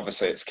 And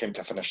obviously it's came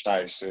to finish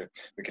now, so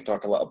we can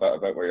talk a little bit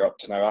about what you're up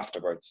to now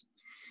afterwards.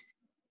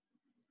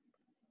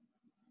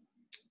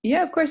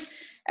 Yeah, of course.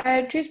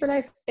 Trees for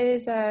Life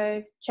is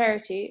a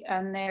charity,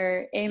 and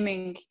they're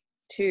aiming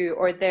to,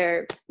 or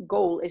their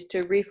goal is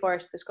to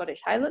reforest the Scottish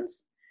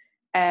Highlands,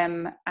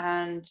 and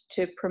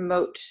to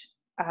promote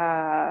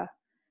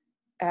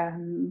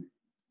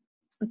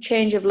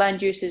change of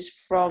land uses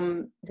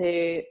from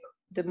the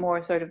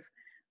more sort of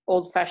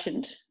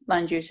old-fashioned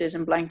land uses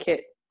and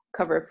blanket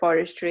cover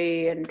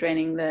forestry and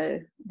draining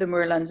the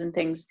moorlands and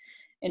things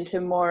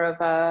into more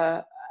of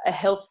a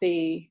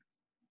healthy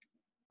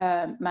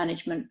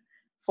management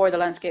for the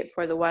landscape,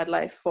 for the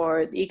wildlife,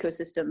 for the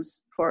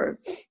ecosystems, for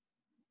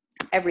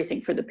everything,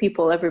 for the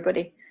people,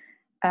 everybody.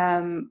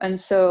 And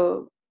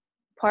so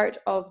part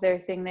of their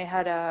thing, they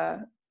had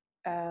a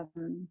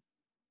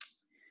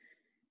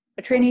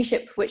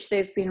traineeship which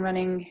they've been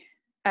running.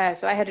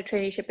 So I had a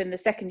traineeship in the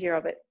second year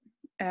of it,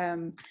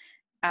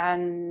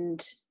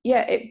 and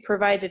yeah, it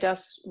provided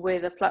us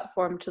with a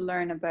platform to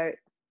learn about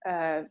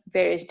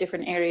various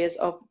different areas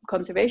of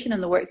conservation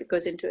and the work that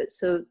goes into it.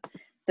 So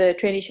the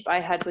traineeship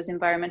I had was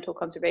environmental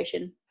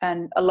conservation,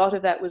 and a lot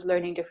of that was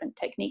learning different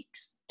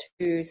techniques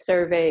to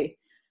survey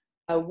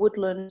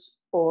woodlands,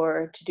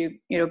 or to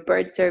do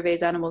bird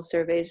surveys, animal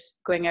surveys,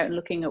 going out and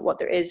looking at what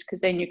there is,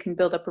 because then you can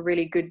build up a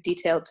really good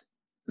detailed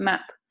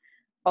map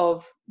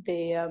of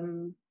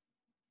the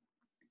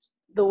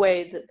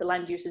way that the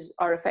land uses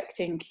are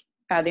affecting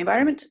the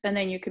environment, and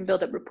then you can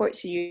build up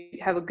reports so you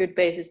have a good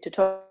basis to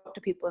talk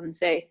to people and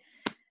say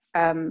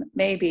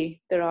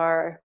maybe there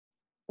are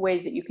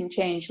ways that you can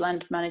change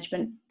land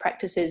management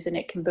practices and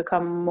it can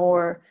become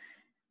more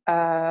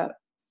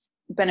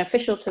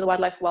beneficial to the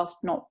wildlife whilst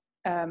not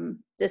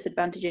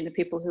disadvantaging the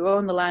people who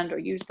own the land or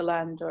use the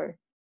land or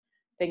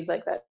things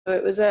like that. So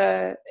it was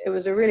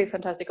a really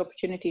fantastic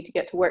opportunity to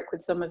get to work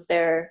with some of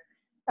their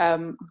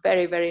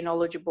very, very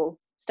knowledgeable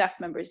staff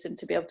members, and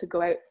to be able to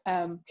go out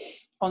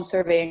on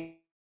surveying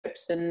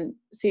trips and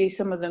see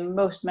some of the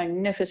most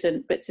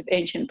magnificent bits of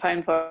ancient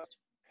pine forest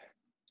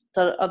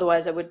that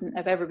otherwise I wouldn't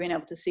have ever been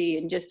able to see,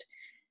 and just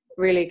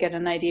really get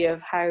an idea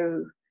of how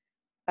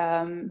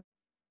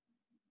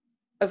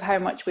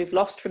much we've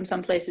lost from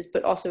some places,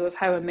 but also of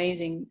how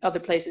amazing other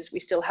places we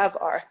still have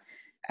are,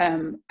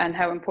 and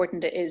how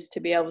important it is to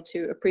be able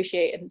to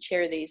appreciate and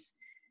share these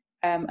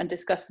and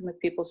discuss them with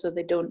people so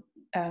they don't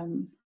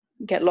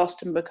get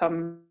lost and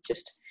become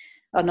just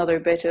another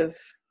bit of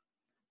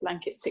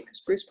blanket cypress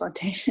spruce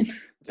plantation.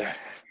 Yeah.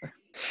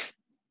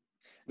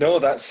 No,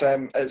 that's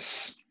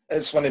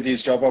it's one of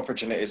these job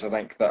opportunities, I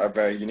think, that are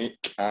very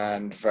unique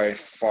and very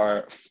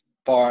far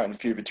and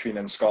few between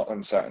in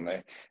Scotland,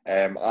 certainly.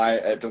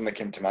 It only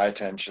came to my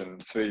attention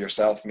through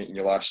yourself meeting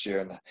you last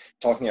year and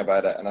talking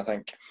about it, and I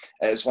think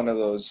it's one of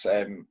those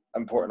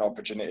important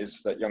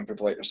opportunities that young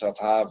people like yourself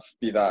have,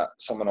 be that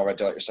someone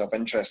already like yourself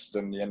interested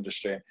in the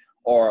industry,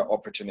 or an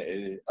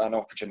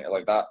opportunity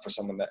like that for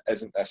someone that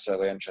isn't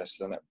necessarily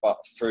interested in it, but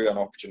through an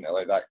opportunity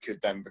like that could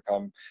then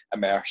become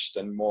immersed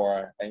and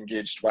more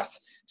engaged with,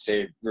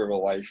 say,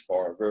 rural life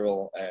or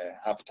rural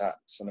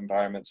habitats and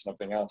environments and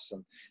everything else.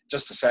 And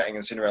just the setting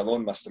and scenery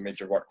alone must have made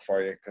your work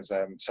for you, because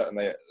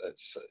certainly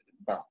it's,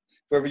 well,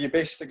 where were you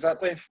based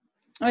exactly?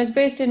 I was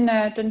based in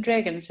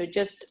Dundragon, so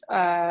just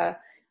a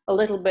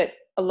little bit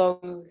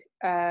along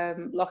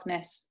Loch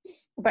Ness,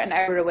 about an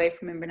hour away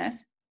from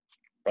Inverness.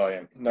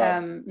 Brilliant. No.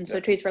 And so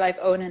Trees for Life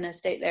own an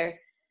estate there.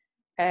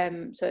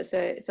 So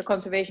it's a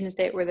conservation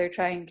estate where they're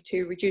trying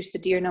to reduce the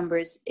deer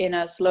numbers in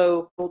a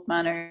slow, controlled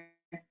manner,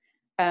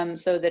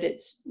 so that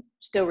it's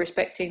still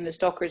respecting the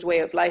stalkers' way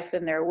of life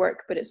and their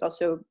work, but it's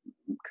also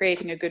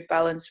creating a good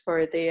balance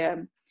for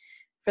the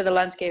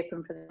landscape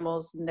and for the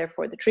animals, and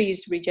therefore the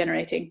trees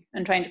regenerating,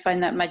 and trying to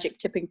find that magic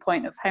tipping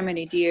point of how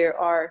many deer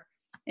are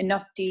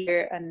enough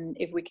deer, and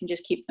if we can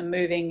just keep them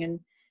moving, and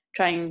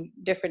trying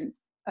different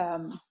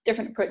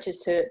approaches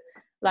to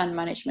land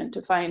management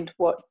to find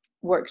what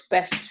works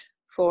best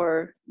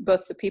for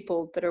both the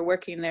people that are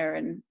working there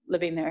and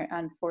living there,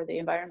 and for the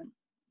environment.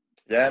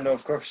 Yeah, no,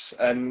 of course.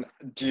 And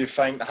do you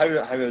find, how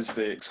is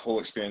the whole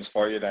experience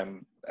for you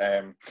then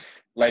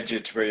led you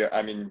to where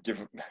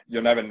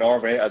you're now in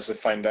Norway, as I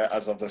found out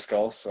as of this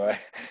call, so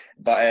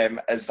but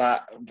is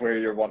that where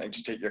you're wanting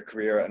to take your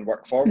career and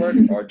work forward,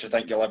 or do you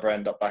think you'll ever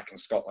end up back in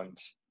Scotland?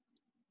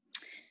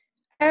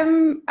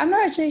 I'm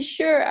not actually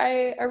sure.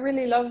 I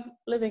really love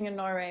living in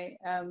Norway.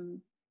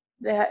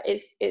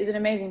 It's an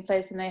amazing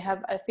place, and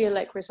I feel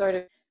like we're sort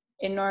of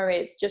in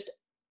Norway.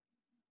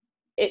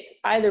 It's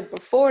either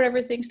before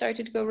everything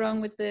started to go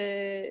wrong with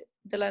the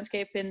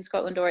landscape in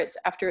Scotland, or it's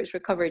after it's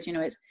recovered.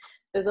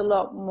 There's a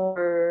lot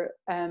more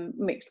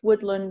mixed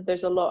woodland.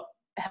 There's a lot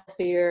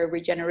healthier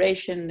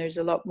regeneration. There's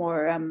a lot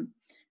more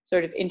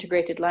sort of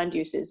integrated land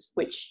uses,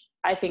 which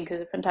I think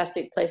is a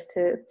fantastic place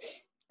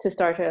to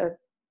start a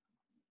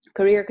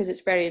career, because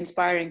it's very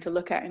inspiring to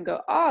look at and go,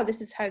 this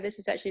is how this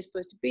is actually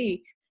supposed to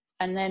be.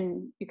 And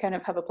then you kind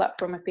of have a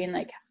platform of being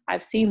like,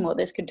 I've seen what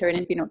this can turn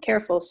into if you're not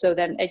careful. So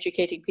then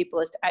educating people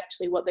as to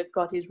actually what they've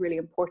got is really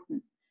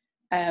important,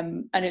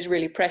 and is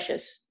really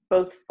precious,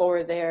 both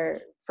for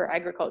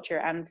agriculture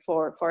and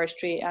for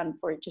forestry and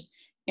for just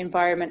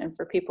environment and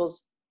for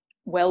people's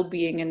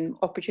well-being and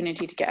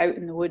opportunity to get out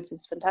in the woods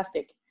is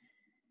fantastic.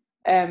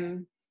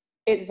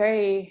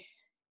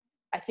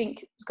 I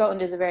think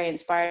Scotland is a very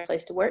inspiring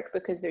place to work,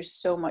 because there's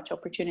so much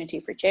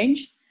opportunity for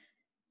change,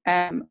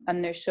 and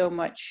there's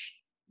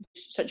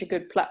such a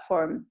good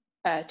platform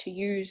to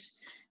use,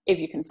 if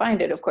you can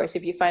find it, of course,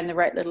 if you find the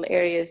right little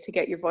areas to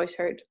get your voice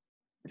heard.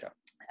 Yeah.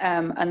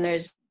 And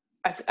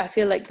I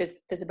feel like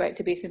there's about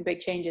to be some big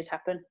changes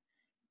happen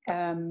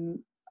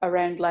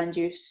around land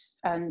use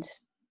and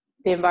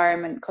the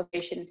environment,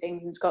 conservation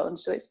things in Scotland.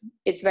 So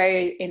it's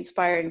very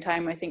inspiring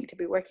time, I think, to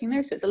be working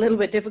there. So it's a little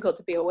bit difficult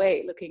to be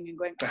away looking and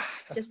going,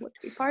 I just want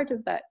to be part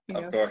of that.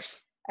 Of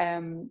course.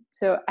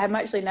 So I'm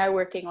actually now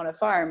working on a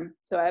farm.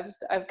 So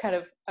I've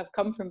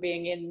come from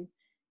being in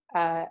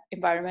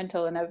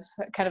environmental, and I was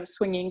kind of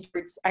swinging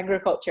towards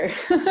agriculture,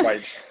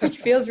 Right. which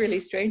feels really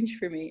strange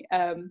for me.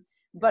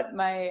 But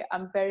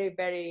I'm very,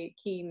 very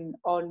keen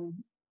on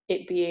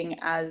it being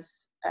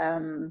as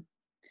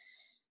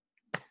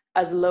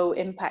low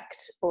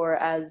impact or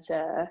as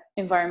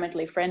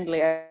environmentally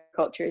friendly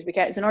agriculture as we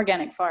can. It's an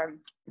organic farm.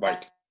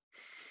 Right.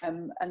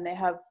 And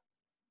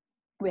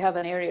we have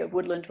an area of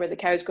woodland where the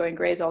cows go and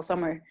graze all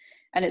summer,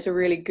 and it's a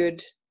really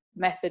good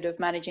method of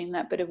managing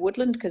that bit of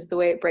woodland, because the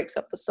way it breaks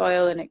up the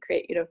soil and it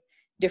creates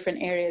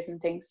different areas and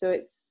things. So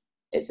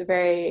it's a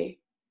very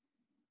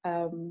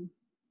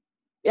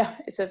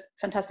it's a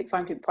fantastic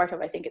farm to be part of.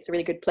 I think it's a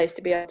really good place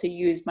to be able to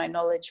use my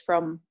knowledge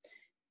from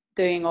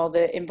doing all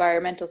the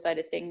environmental side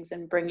of things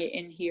and bring it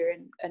in here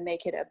and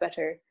make it a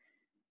better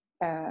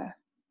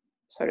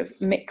sort of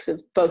mix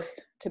of both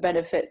to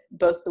benefit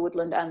both the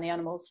woodland and the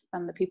animals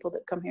and the people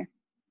that come here.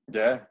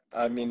 Yeah,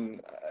 I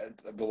mean,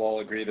 we'll all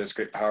agree there's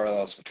great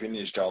parallels between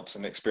these jobs,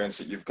 and the experience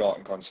that you've got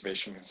in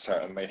conservation can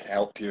certainly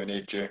help you and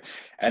aid you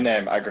in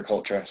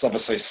agriculture. It's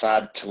obviously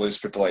sad to lose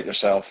people like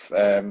yourself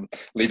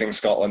leaving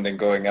Scotland and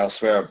going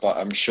elsewhere, but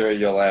I'm sure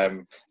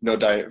you'll no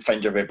doubt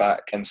find your way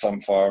back in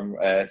some form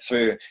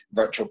through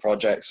virtual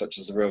projects such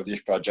as the Rural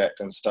Youth Project,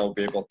 and still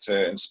be able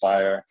to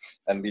inspire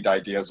and lead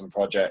ideas and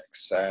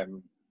projects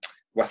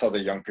with other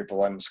young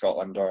people in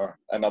Scotland or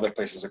in other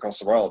places across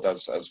the world,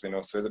 as we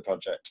know through the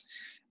project.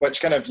 Which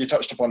kind of, you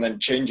touched upon then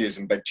changes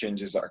and big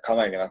changes that are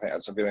coming, and I think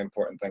that's a really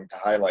important thing to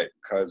highlight,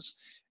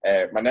 because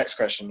my next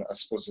question, I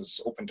suppose,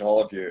 is open to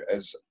all of you,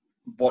 is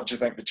what do you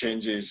think the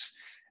changes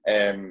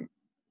that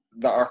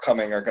are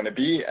coming are going to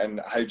be,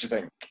 and how do you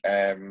think,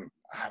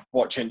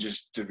 what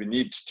changes do we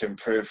need to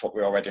improve what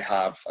we already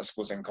have, I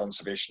suppose, in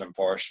conservation and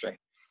forestry?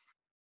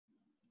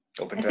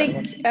 Open to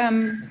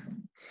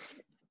anyone?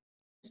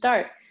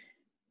 Start.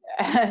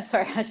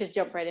 Sorry, I just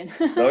jumped right in.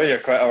 No, you're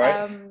quite all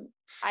right.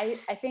 I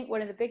think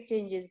one of the big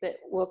changes that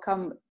will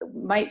come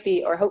might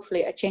be, or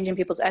hopefully, a change in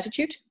people's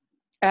attitude,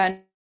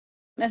 and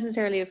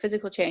necessarily a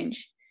physical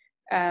change,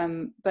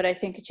 but I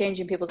think a change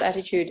in people's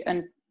attitude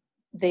and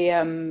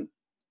the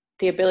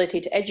ability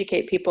to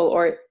educate people,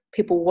 or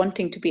people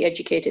wanting to be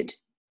educated,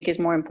 is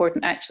more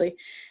important actually.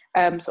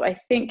 So I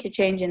think a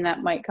change in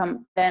that might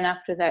come. Then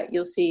after that,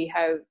 you'll see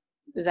how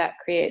that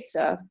creates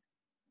a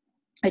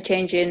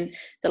change in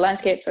the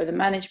landscapes or the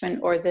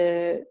management or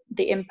the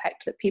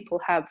impact that people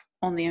have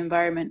on the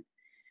environment,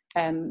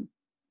 and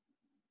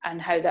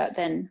how that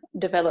then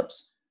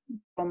develops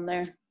from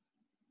there.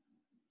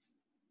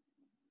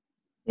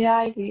 Yeah,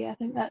 I agree. I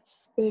think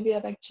that's going to be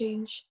a big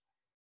change.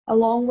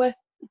 Along with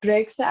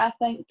Brexit, I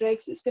think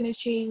Brexit's going to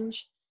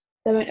change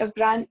the amount of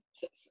grant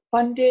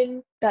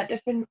funding that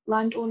different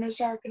landowners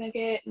are going to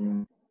get,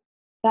 and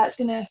that's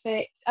going to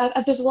affect.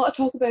 There's a lot of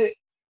talk about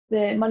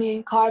the money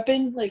in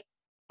carbon, like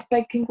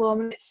big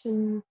conglomerates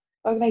and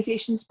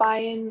organisations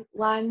buying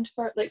land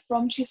for, like,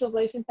 from Trees of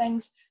Life and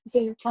things,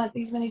 saying plant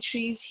these many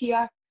trees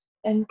here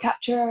and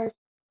capture,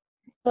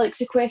 like,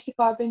 sequester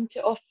carbon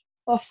to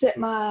offset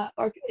my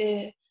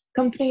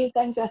company and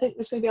things. I think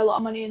there's going to be a lot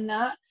of money in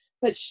that,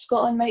 which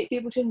Scotland might be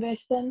able to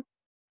invest in,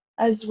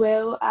 as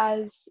well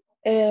as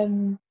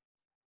like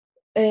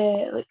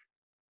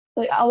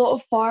a lot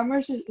of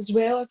farmers as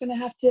well are going to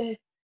have to,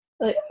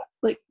 like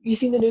you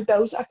seen the new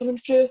bills that are coming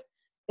through.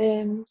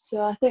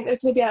 So I think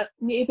there's going to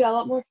need to be a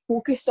lot more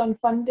focused on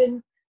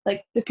funding,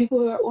 like, the people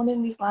who are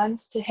owning these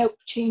lands to help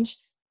change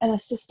in a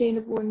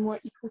sustainable and more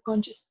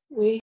eco-conscious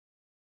way.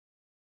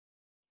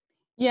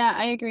 Yeah,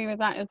 I agree with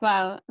that as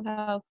well.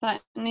 There'll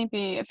certainly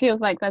be, it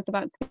feels like there's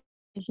about to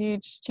be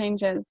huge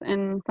changes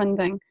in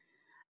funding.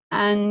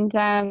 And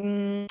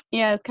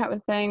yeah, as Kat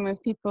was saying,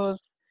 with people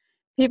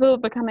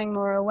becoming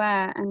more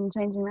aware and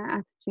changing their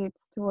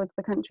attitudes towards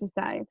the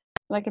countryside,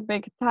 like a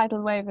big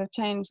tidal wave of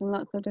change in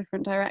lots of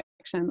different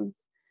directions.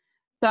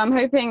 So I'm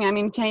hoping,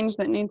 change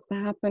that needs to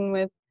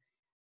happen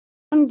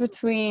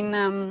between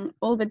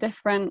all the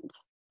different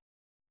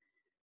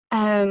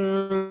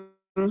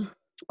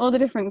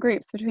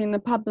groups, between the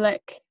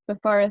public, the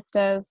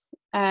foresters,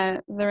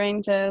 the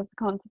rangers, the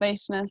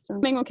conservationists,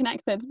 and being all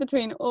connected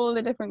between all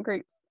the different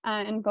groups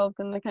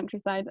involved in the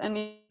countryside, and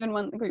even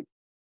when the groups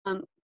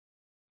aren't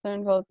so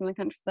involved in the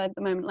countryside at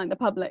the moment, like the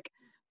public,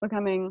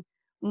 becoming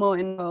more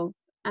involved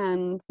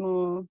and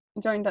more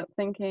joined up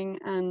thinking,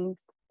 and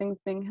things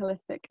being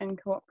holistic and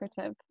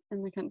cooperative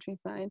in the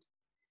countryside.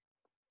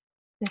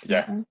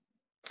 Yeah,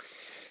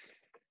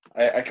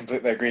 I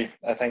completely agree.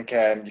 I think you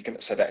couldn't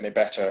have said it any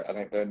better. I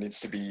think there needs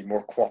to be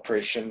more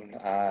cooperation,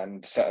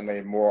 and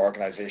certainly more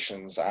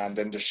organisations and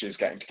industries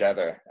getting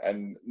together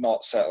and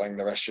not settling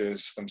their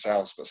issues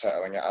themselves, but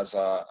settling it as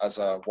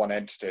a one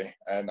entity.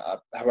 And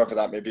however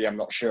that may be, I'm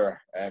not sure.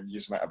 You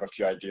might have a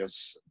few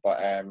ideas, but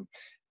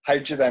how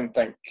do you then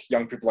think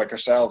young people like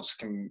ourselves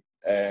can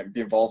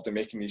be involved in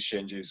making these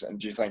changes? And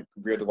do you think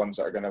we're the ones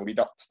that are going to lead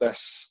up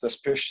this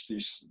push,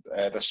 this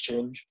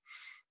change?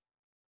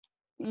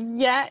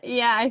 Yeah,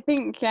 I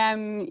think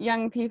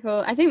young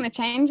people, I think the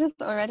change is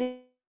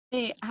already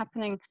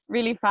happening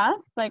really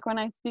fast. Like, when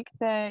I speak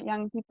to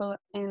young people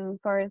in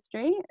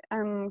forestry,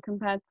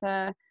 compared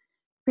to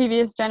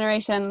previous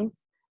generations,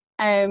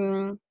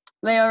 they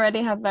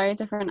already have very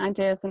different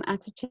ideas and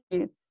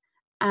attitudes,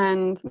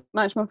 and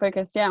much more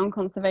focused, on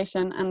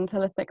conservation and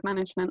holistic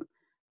management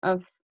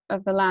of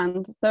the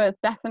land. So it's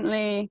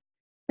definitely,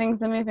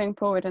 things are moving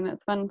forward, and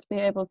it's fun to be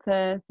able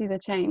to see the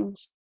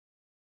change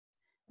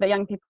that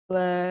young people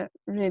are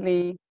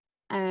really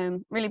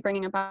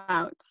bringing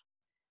about.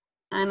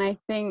 And I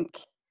think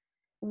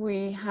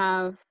we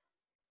have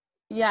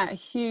a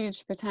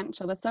huge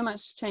potential. There's so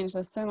much change,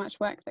 there's so much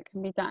work that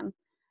can be done,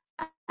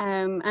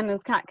 and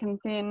as Kat can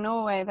see in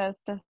Norway,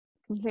 there's just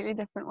completely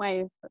different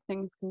ways that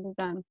things can be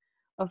done,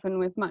 often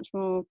with much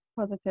more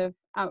positive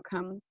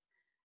outcomes.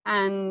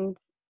 And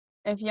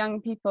if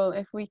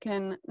we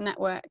can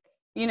network,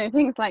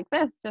 things like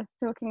this, just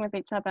talking with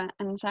each other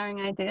and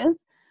sharing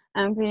ideas,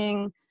 and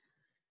being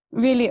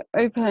really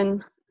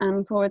open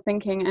and forward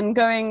thinking, and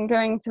going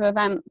to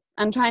events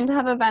and trying to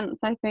have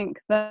events. I think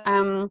that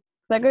so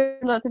I go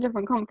to lots of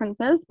different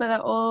conferences, but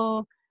they're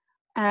all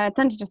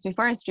tend to just be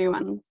forestry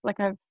ones. Like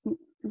I've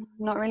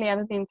not really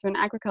ever been to an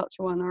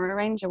agriculture one or a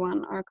ranger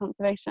one or a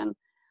conservation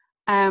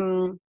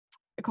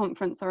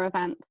conference or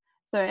event.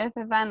 So if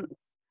events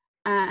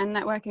and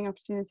networking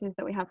opportunities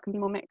that we have can be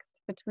more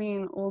mixed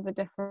between all the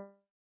different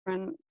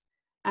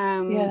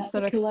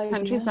sort of cool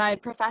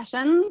countryside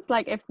professions,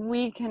 like if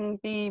we can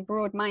be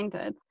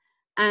broad-minded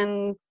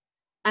and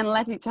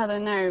let each other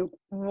know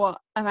what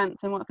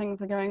events and what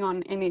things are going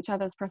on in each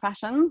other's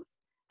professions,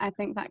 I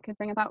think that could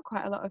bring about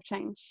quite a lot of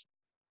change.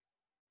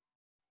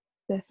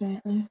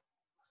 Definitely.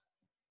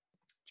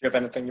 Do you have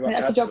anything you want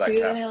to That's add a job to for that,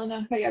 you Kat? then,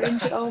 Elinor. Right,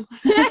 arrange it all.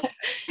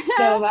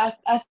 No, but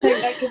I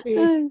think that could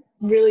be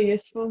really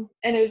useful,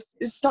 and it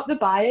would stop the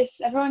bias.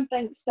 Everyone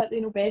thinks that they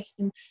know best,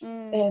 and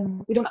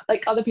we don't,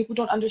 like, other people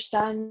don't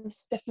understand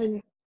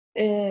different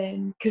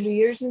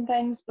careers and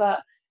things. But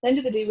at the end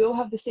of the day, we all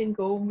have the same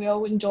goal, and we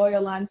all enjoy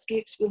our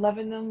landscapes. We live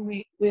in them.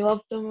 We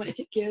love them. We want to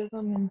take care of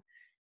them, and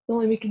the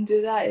only way we can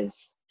do that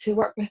is to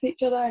work with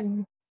each other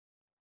and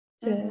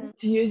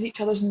to use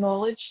each other's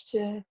knowledge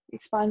to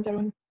expand our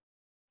own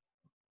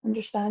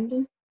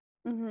understanding.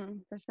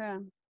 For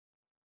sure.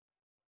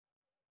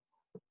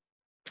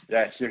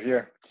 Yeah,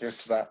 here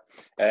to that.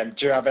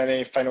 Do you have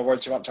any final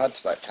words you want to add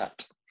to that,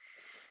 Kat?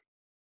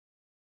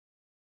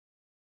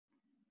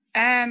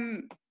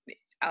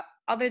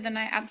 Other than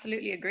I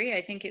absolutely agree.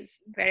 I think it's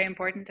very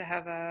important to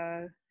have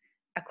a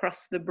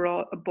across the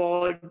board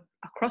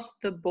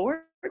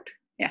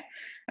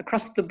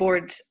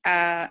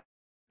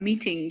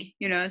meeting,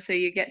 you know, so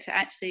you get to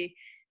actually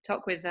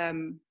talk with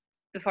the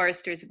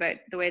foresters about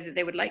the way that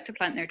they would like to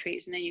plant their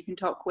trees, and then you can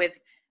talk with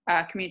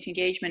community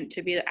engagement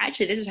to be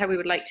actually, this is how we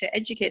would like to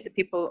educate the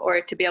people,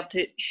 or to be able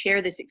to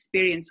share this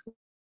experience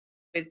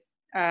with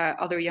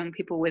other young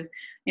people, with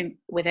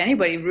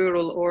anybody,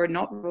 rural or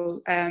not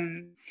rural,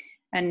 and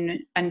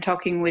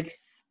talking with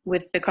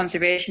the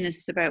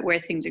conservationists about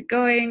where things are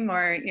going,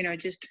 or, you know,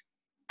 just,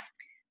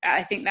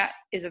 I think that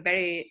is a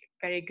very,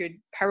 very good,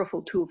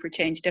 powerful tool for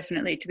change,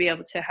 definitely, to be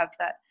able to have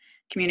that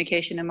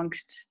communication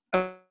amongst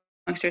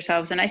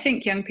ourselves. And I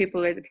think young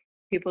people are the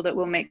people that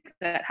will make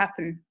that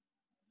happen,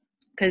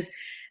 because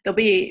there'll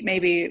be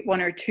maybe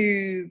one or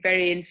two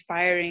very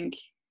inspiring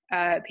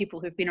people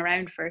who've been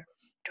around for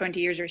 20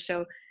 years or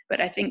so,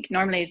 but I think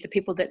normally the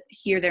people that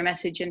hear their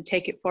message and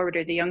take it forward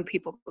are the young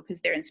people,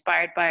 because they're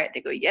inspired by it.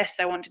 They go, yes,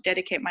 I want to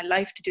dedicate my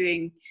life to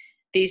doing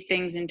these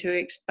things and to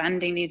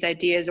expanding these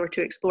ideas, or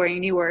to exploring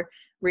new, or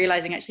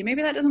realizing actually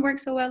maybe that doesn't work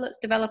so well, let's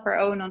develop our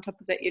own on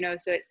top of it, you know.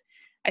 So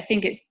I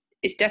think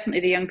it's definitely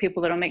the young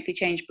people that'll make the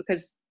change,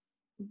 because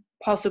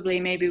possibly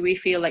maybe we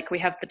feel like we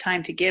have the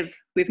time to give.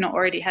 We've not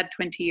already had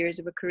 20 years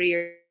of a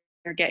career,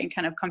 or getting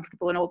kind of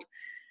comfortable and old,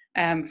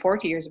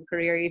 40 years of a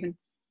career even.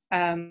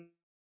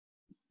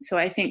 So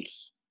I think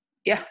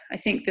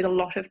there's a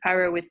lot of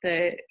power with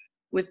the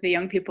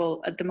young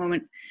people at the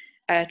moment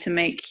to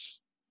make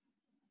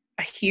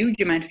a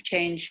huge amount of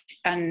change,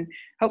 and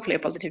hopefully a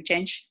positive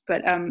change.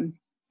 But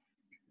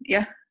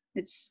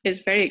it's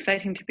very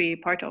exciting to be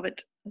part of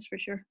it, that's for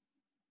sure.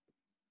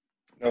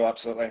 No,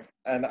 absolutely.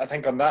 And I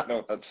think on that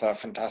note, that's a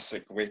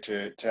fantastic way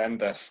to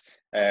end this.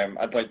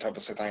 I'd like to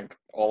obviously thank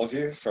all of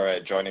you for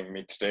joining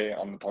me today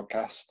on the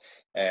podcast.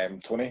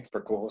 Tony,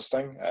 for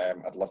co-hosting.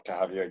 I'd love to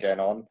have you again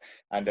on.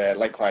 And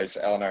likewise,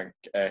 Elinor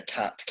and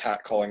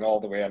Kat calling all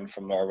the way in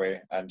from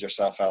Norway, and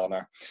yourself,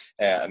 Elinor.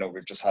 I know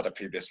we've just had a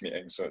previous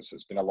meeting, so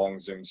it's been a long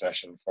Zoom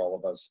session for all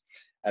of us.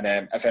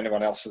 And if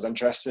anyone else is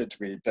interested,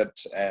 we did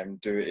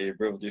do a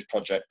Rural Youth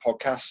Project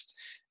podcast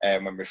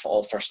when we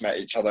all first met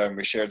each other, and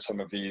we shared some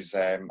of these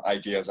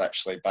ideas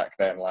actually back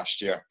then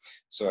last year.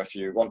 So if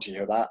you want to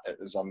hear that, it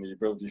is on the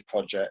Rural Youth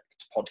Project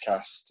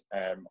podcast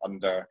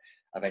under,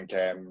 I think,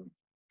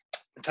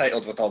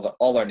 titled with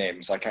all our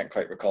names. I can't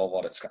quite recall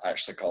what it's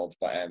actually called,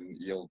 but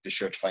you'll be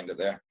sure to find it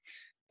there.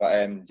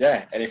 But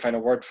yeah, any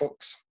final word,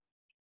 folks?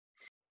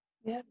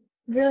 Yeah,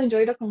 really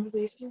enjoyed our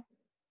conversation.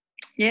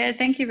 Yeah,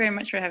 thank you very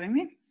much for having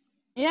me.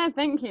 Yeah,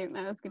 thank you.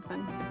 That was good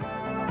fun.